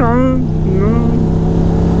 I'm coming. No.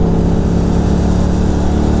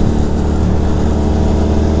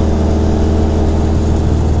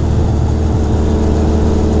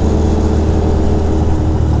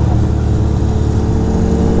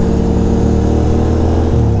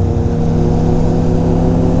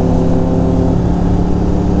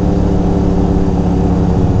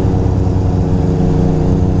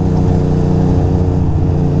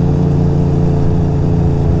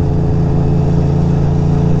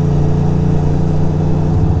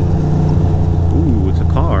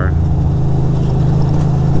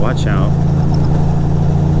 Watch out.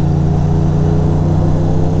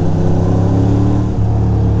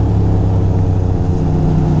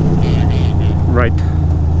 right.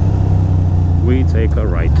 We take a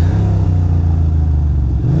right.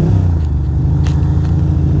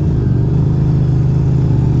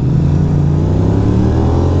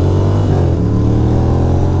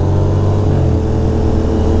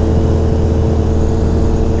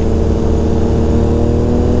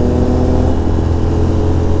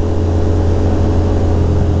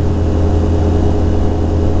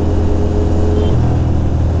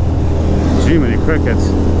 Gee, many crickets.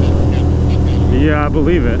 Yeah, I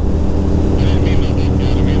believe it.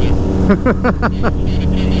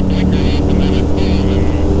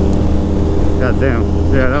 God damn.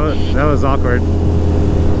 Yeah, that was awkward.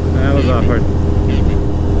 That was awkward.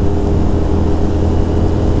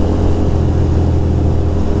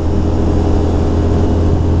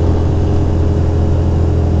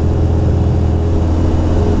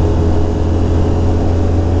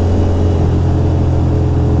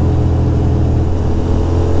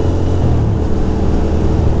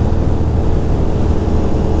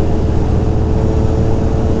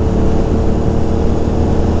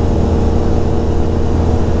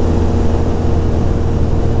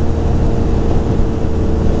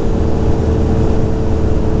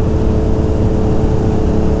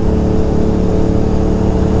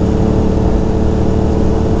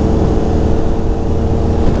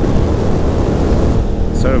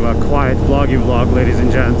 Sort of a quiet vloggy vlog, ladies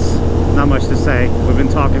and gents. Not much to say. We've been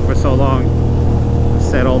talking for so long.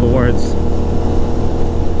 Said all the words.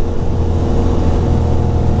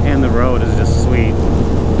 And the road is just sweet.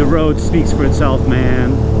 The road speaks for itself,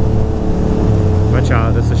 man. Watch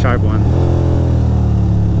out, this is a sharp one.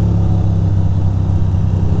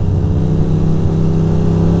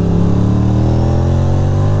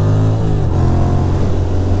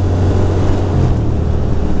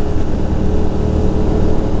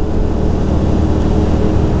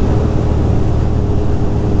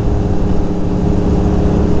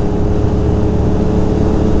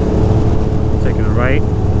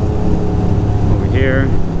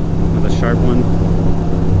 Sharp one.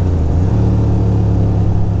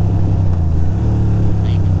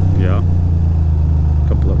 Yeah. A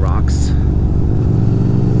couple of rocks.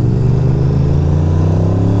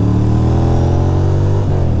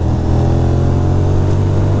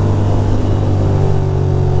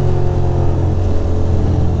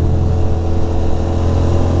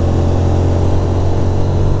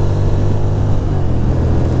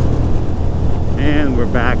 And we're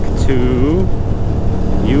back to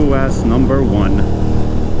US number 1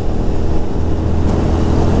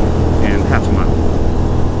 and half a mile.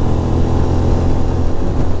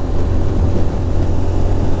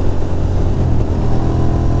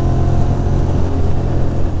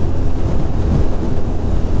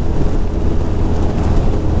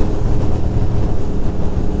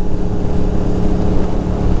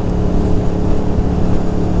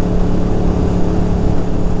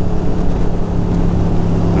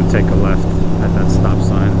 I'll take a left at that stop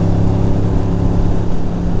sign.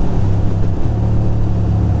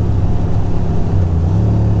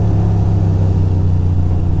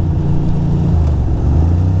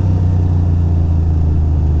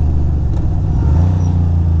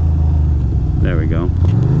 There we go.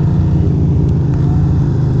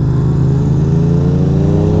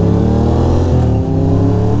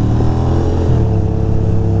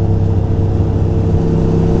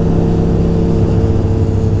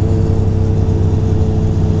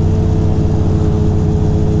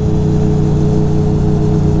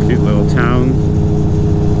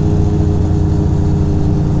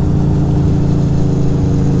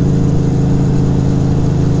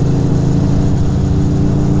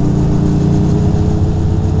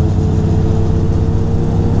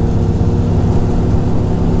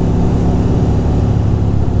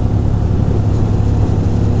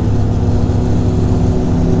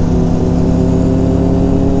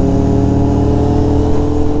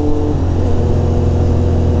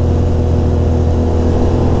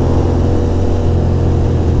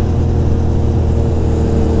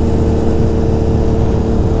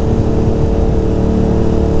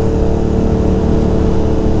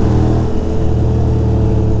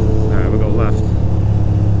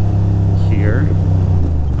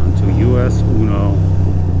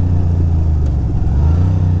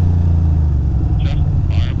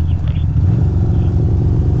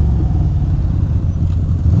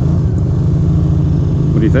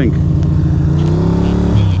 What do you think?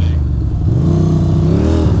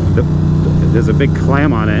 There's a big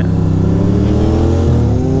clam on it.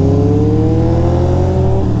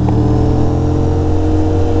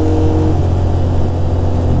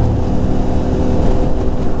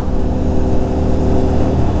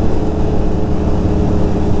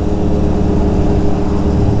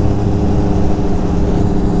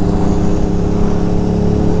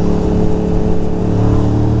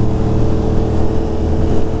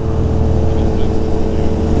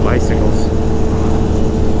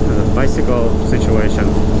 Louisville situation.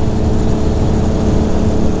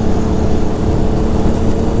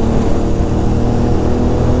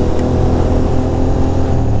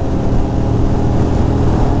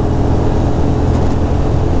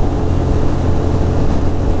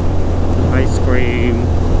 Ice cream.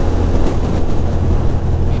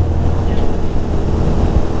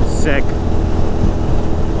 Sick.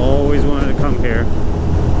 Always wanted to come here.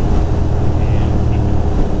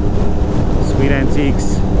 Sweet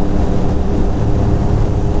antiques.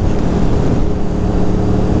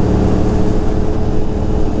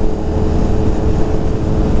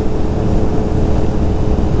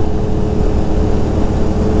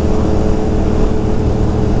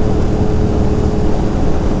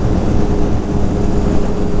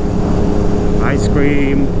 Ice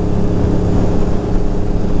cream.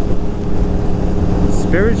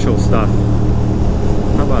 Spiritual stuff.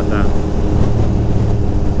 How about that?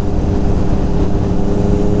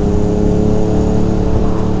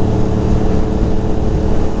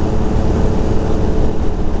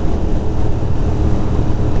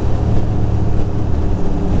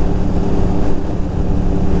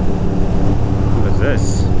 What is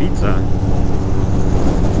this? Pizza.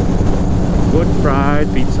 Good fried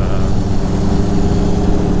pizza.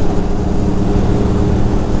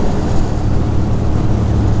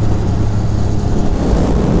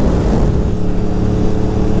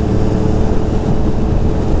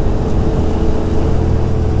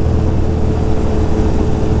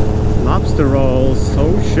 Lobster rolls.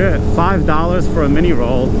 Oh shit. $5 for a mini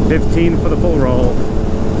roll, $15 for the full roll.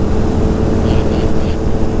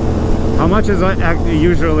 How much is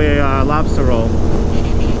usually a lobster roll?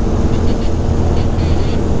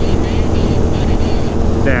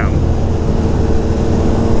 Damn.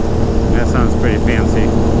 That sounds pretty fancy.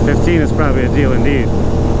 15 is probably a deal indeed.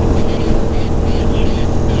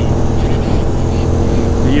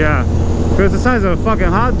 Yeah. Because it's the size of a fucking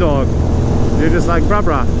hot dog. You're just like,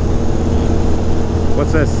 bruh.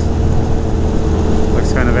 What's this?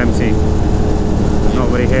 Looks kind of empty.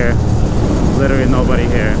 Nobody here. Literally nobody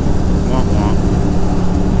here. Womp womp.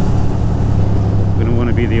 We don't want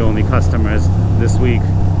to be the only customers this week.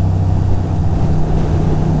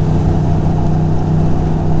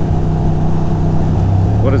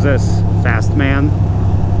 What is this? Fast Man?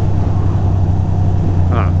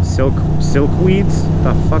 Ah, silk weeds? What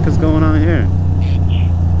the fuck is going on here?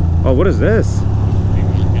 Oh, what is this?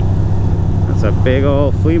 That's a big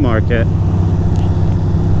old flea market.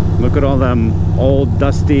 Look at all them old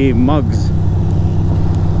dusty mugs.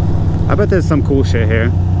 I bet there's some cool shit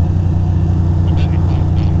here.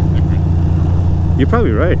 You're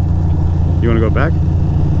probably right. You want to go back?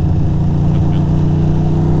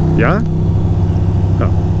 Yeah?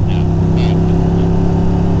 Oh.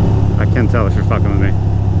 I can't tell if you're fucking with me.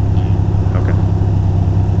 Okay.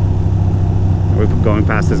 Are we going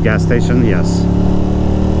past this gas station? Yes.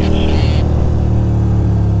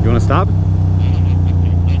 You want to stop?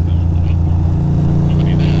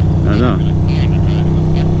 I know.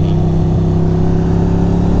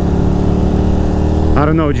 I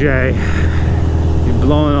don't know, Jay. You're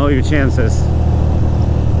blowing all your chances.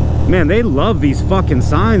 Man, they love these fucking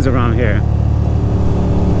signs around here.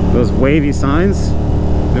 Those wavy signs.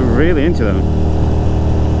 They're really into them.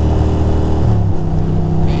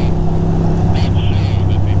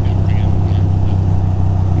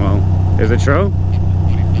 Well, is it true?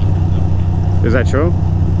 Is that true?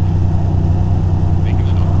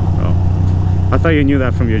 Oh. I thought you knew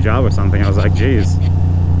that from your job or something. I was like, geez.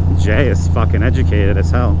 Jay is fucking educated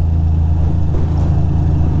as hell.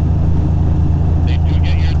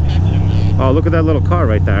 Oh, look at that little car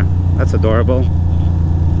right there. That's adorable.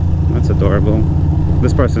 That's adorable.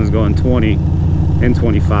 This person is going 20 and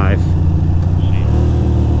 25.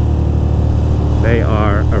 They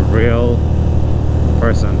are a real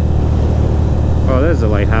person. Oh, there's a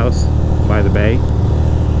lighthouse by the bay.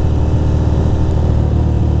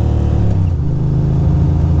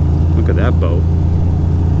 Look at that boat.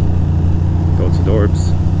 Goats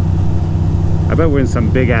Dorbs. I bet we're in some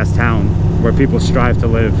big ass town where people strive to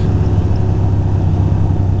live.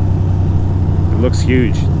 It looks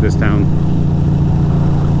huge, this town.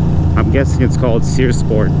 I'm guessing it's called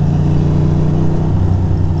Searsport.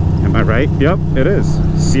 Am I right? Yep, it is.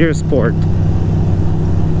 Searsport.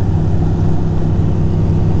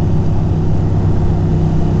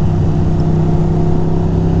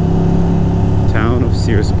 Town of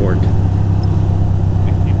Searsport.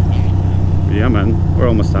 Yeah, man. We're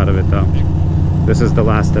almost out of it, though. This is the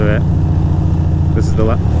last of it. This is the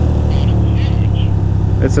last.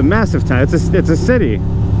 It's a massive town. It's a city.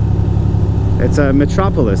 It's a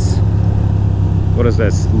metropolis. What is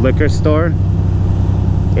this? Liquor store?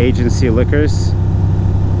 Agency Liquors,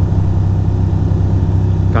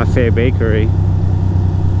 Cafe Bakery,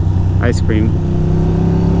 ice cream,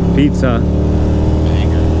 pizza,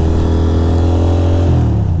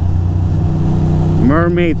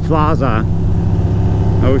 Mermaid Plaza.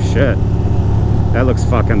 Oh shit, that looks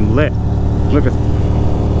fucking lit. Look at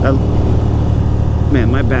that. Man,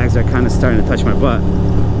 my bags are kind of starting to touch my butt.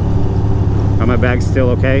 Are my bags still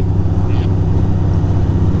okay?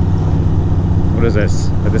 What is this?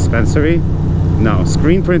 A dispensary? No,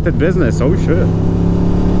 screen printed business. Oh shit.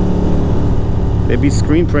 They be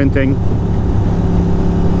screen printing.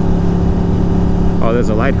 Oh, there's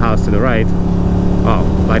a lighthouse to the right.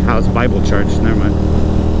 Oh, Lighthouse Bible Church. Never mind.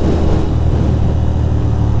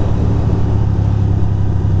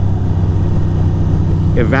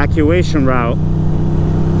 Evacuation route.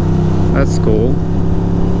 That's cool.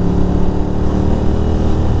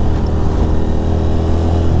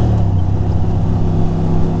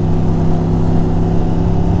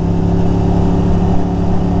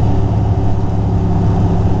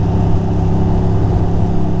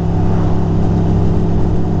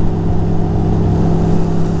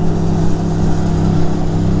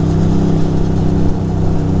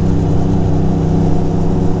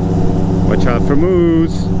 Watch out for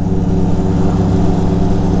moose.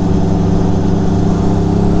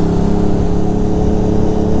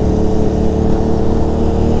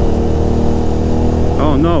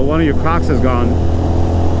 Oh no, one of your Crocs is gone.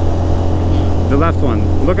 The left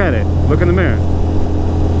one. Look at it. Look in the mirror.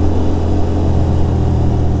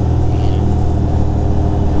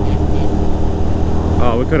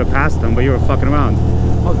 Oh, we could have passed them, but you were fucking around.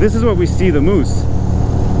 Oh, this is where we see the moose.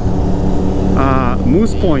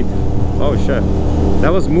 Moose Point. Oh shit.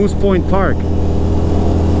 That was Moose Point Park.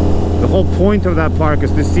 The whole point of that park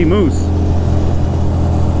is to see moose.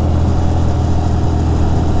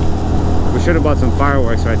 We should have bought some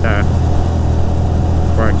fireworks right there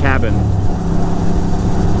for our cabin.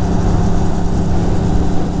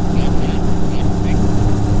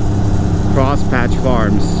 Cross Patch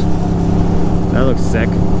Farms. That looks sick.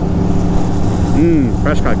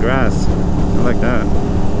 Fresh cut grass. I like that.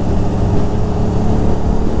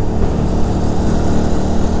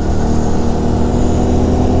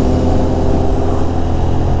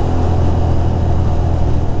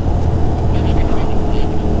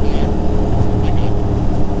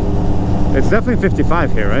 It's definitely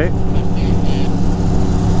 55 here, right?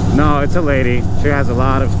 No, it's a lady. She has a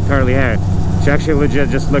lot of curly hair. She actually legit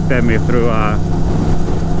just looked at me through,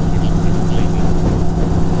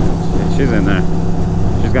 she's in there.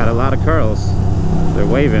 She's got a lot of curls. They're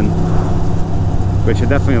waving. But she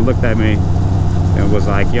definitely looked at me and was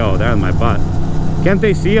like, yo, they're on my butt. Can't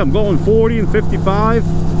they see I'm going 40 and 55?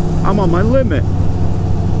 I'm on my limit.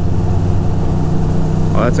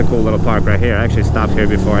 Oh, that's a cool little park right here. I actually stopped here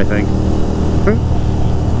before, I think.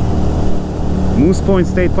 Moose Point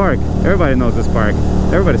State Park. Everybody knows this park.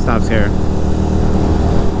 Everybody stops here.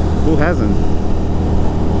 Who hasn't?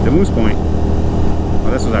 The Moose Point.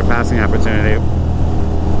 Well, this was our passing opportunity.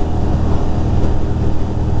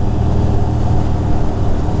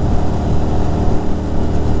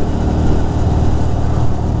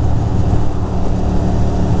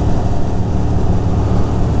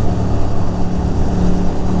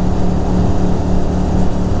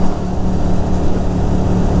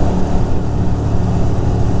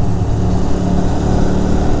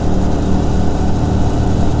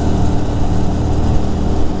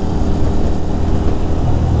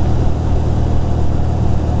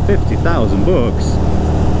 $50,000.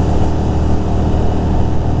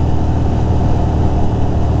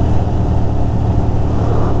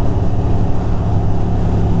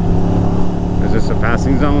 Is this a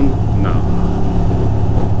passing zone? No.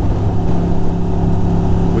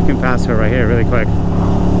 We can pass her right here really quick.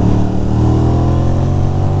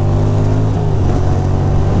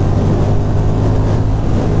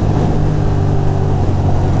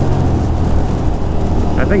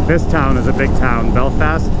 I think this town is a big town,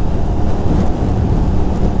 Belfast.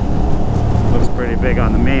 Looks pretty big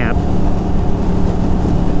on the map.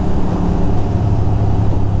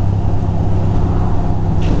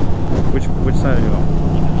 Which side are you on?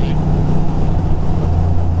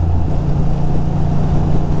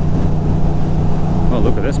 Oh,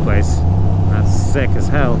 look at this place. That's sick as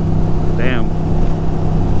hell. Damn.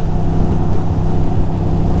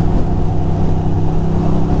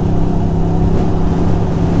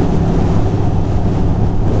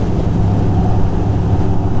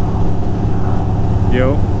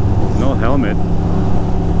 Yo, no helmet.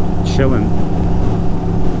 Chilling.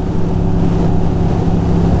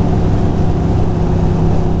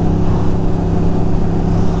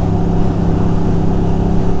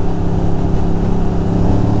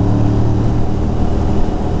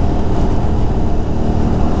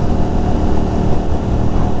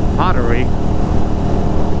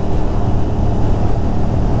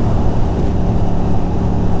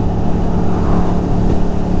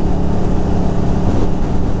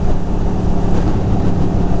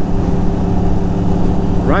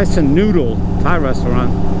 Rice and Noodle Thai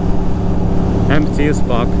restaurant. Empty as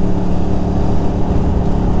fuck.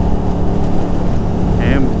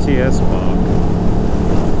 Empty as fuck.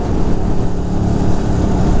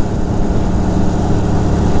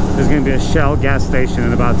 There's gonna be a Shell gas station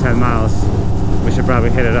in about 10 miles. We should probably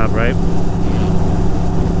hit it up, right?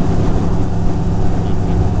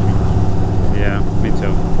 Yeah, me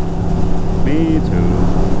too. Me too.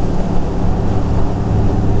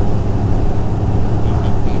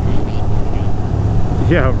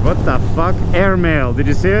 Yeah, what the fuck? Airmail, did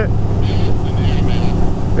you see it?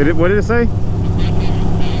 What did it say?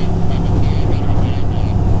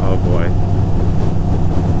 Oh boy.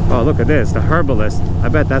 Oh, look at this, the herbalist. I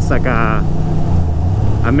bet that's like a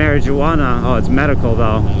marijuana. Oh, it's medical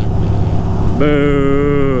though.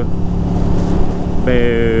 Boo.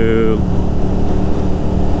 Boo.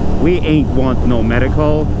 We ain't want no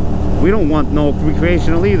medical. We don't want no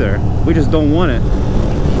recreational either. We just don't want it.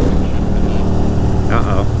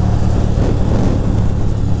 Uh-oh.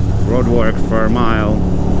 Road work for a mile.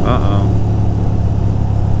 Uh-oh.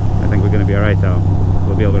 I think we're gonna be alright though.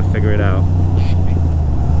 We'll be able to figure it out.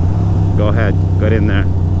 Go ahead. Get in there.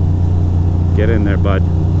 Get in there, bud.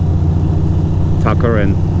 Tuck her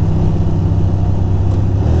in.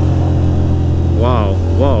 Whoa,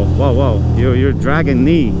 whoa, whoa, whoa. You're dragging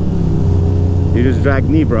knee. You just dragged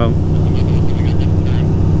knee, bro.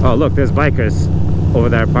 Oh, look, there's bikers over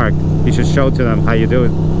there parked. You should show to them how you do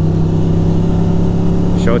it.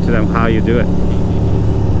 Show to them how you do it.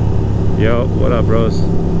 Yo, what up, bros?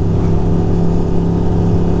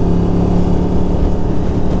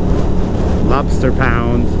 Lobster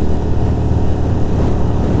pound.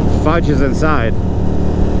 Fudge is inside.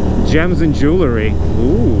 Gems and jewelry.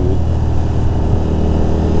 Ooh.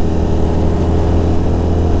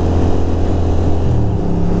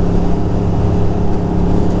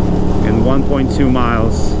 In 1.2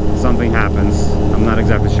 miles, something happens. I'm not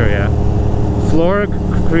exactly sure yet. Floor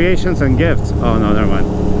creations and gifts. Oh no, never mind.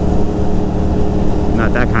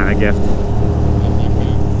 Not that kind of gift.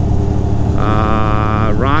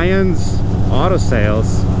 Ryan's auto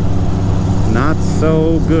sales. Not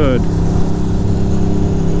so good.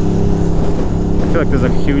 I feel like there's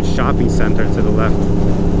a huge shopping center to the left.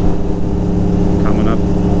 Coming up.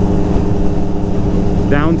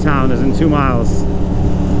 Downtown is in 2 miles.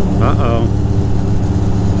 Uh-oh.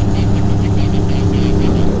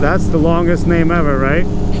 That's the longest name ever, right?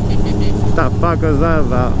 What the fuck is that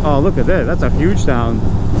about? Oh, look at this. That's a huge town.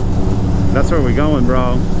 That's where we're going,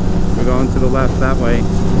 bro. We're going to the left that way.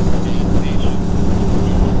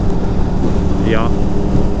 Yeah.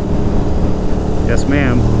 Yes,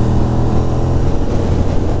 ma'am.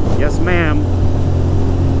 Yes, ma'am.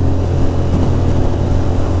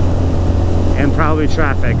 And probably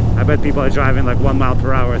traffic. I bet people are driving like 1 mile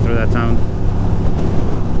per hour through that town.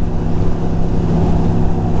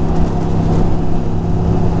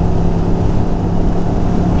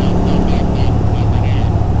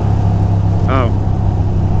 Oh.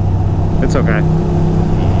 It's okay.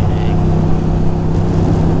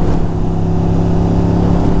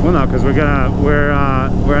 Well, no, because we're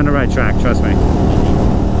on the right track. Trust me.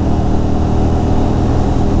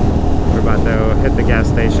 We're about to hit the gas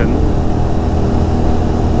station.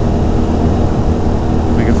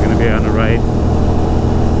 I think it's going to be on the right.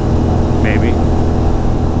 Maybe.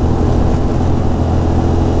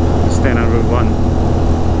 Staying on Route 1,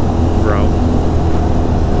 bro.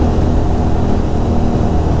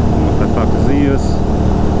 What the fuck does he use?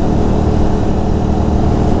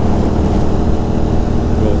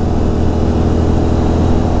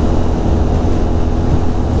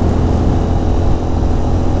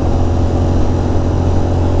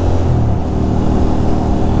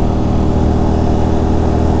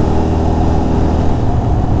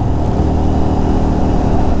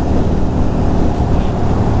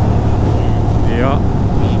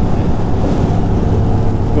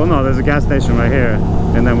 Well, no, there's a gas station right here,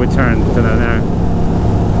 and then we turn to that there.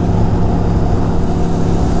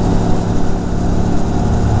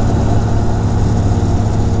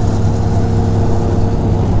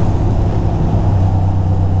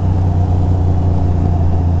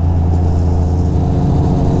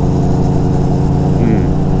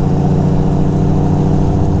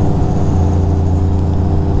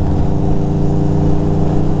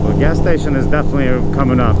 Well, the gas station is definitely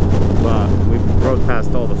coming up. We rode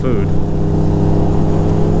past all the food,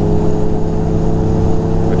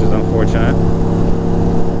 which is unfortunate.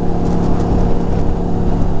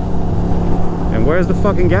 And where's the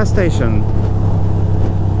fucking gas station?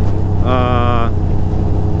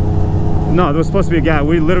 No, there was supposed to be a gas.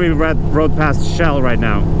 We literally rode past Shell right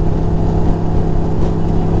now.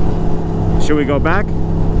 Should we go back?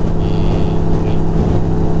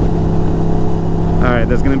 Alright,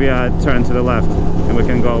 there's gonna be a turn to the left, and we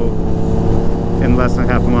can go in less than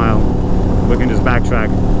half a mile. We can just backtrack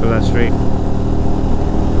through that street.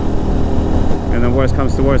 And then worst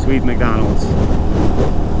comes to worst, we eat McDonald's.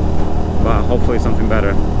 But hopefully something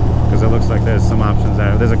better, because it looks like there's some options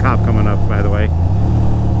there. There's a cop coming up, by the way.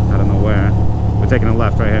 I don't know where. We're taking a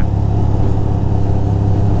left right here.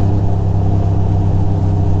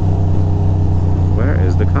 Where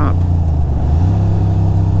is the cop?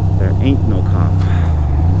 There ain't no cop.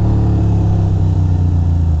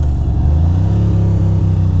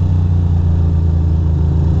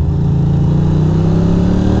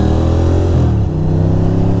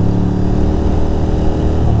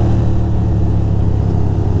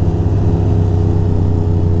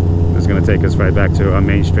 It's gonna take us right back to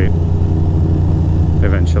Main Street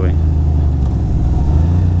eventually.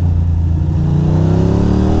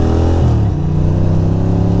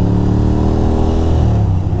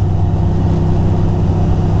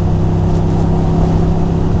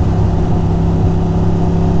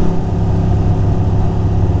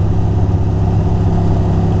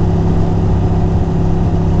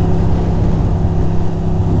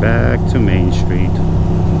 Back to Main Street.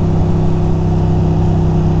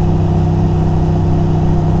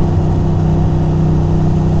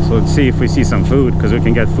 So let's see if we see some food, because we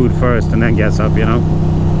can get food first and then gas up, you know?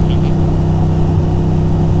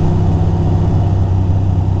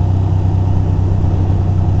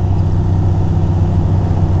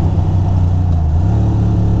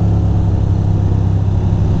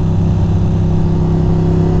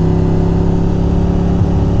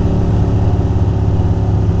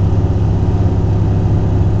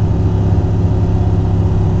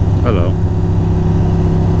 Hello.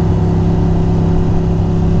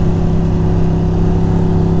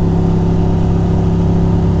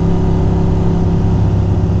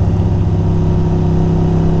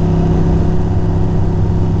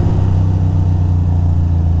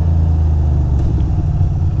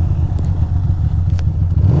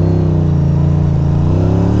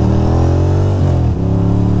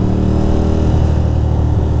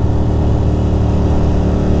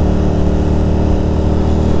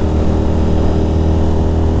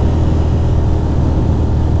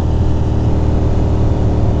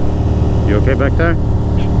 You okay back there?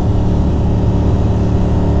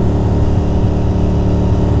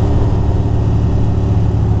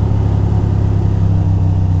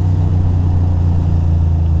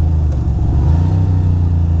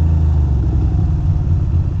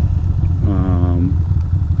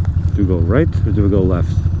 Do we go right or do we go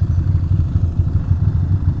left?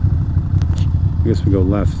 I guess we go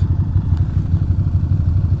left,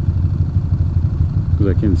 because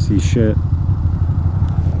I can't see shit.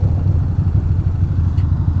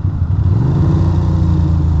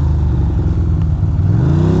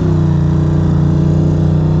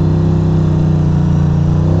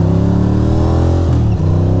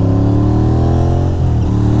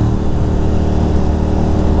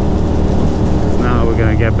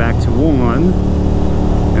 Get back to 1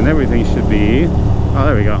 and everything should be, oh,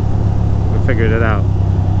 there we go, we figured it out.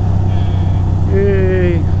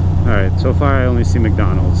 Yay. All right, so far I only see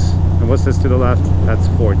McDonald's. And what's this to the left? That's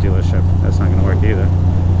Ford dealership. That's not gonna work either.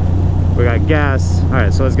 We got gas. All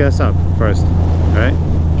right, so let's gas up first. All right,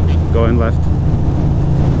 going left.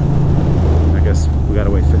 I guess we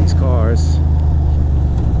gotta wait for these cars.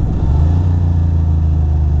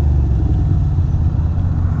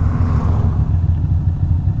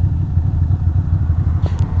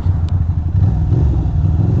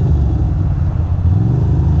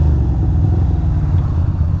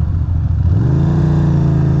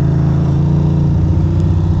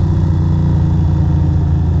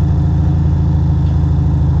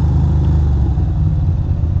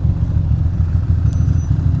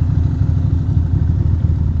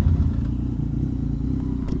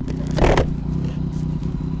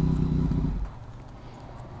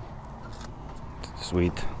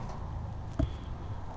 Sweet.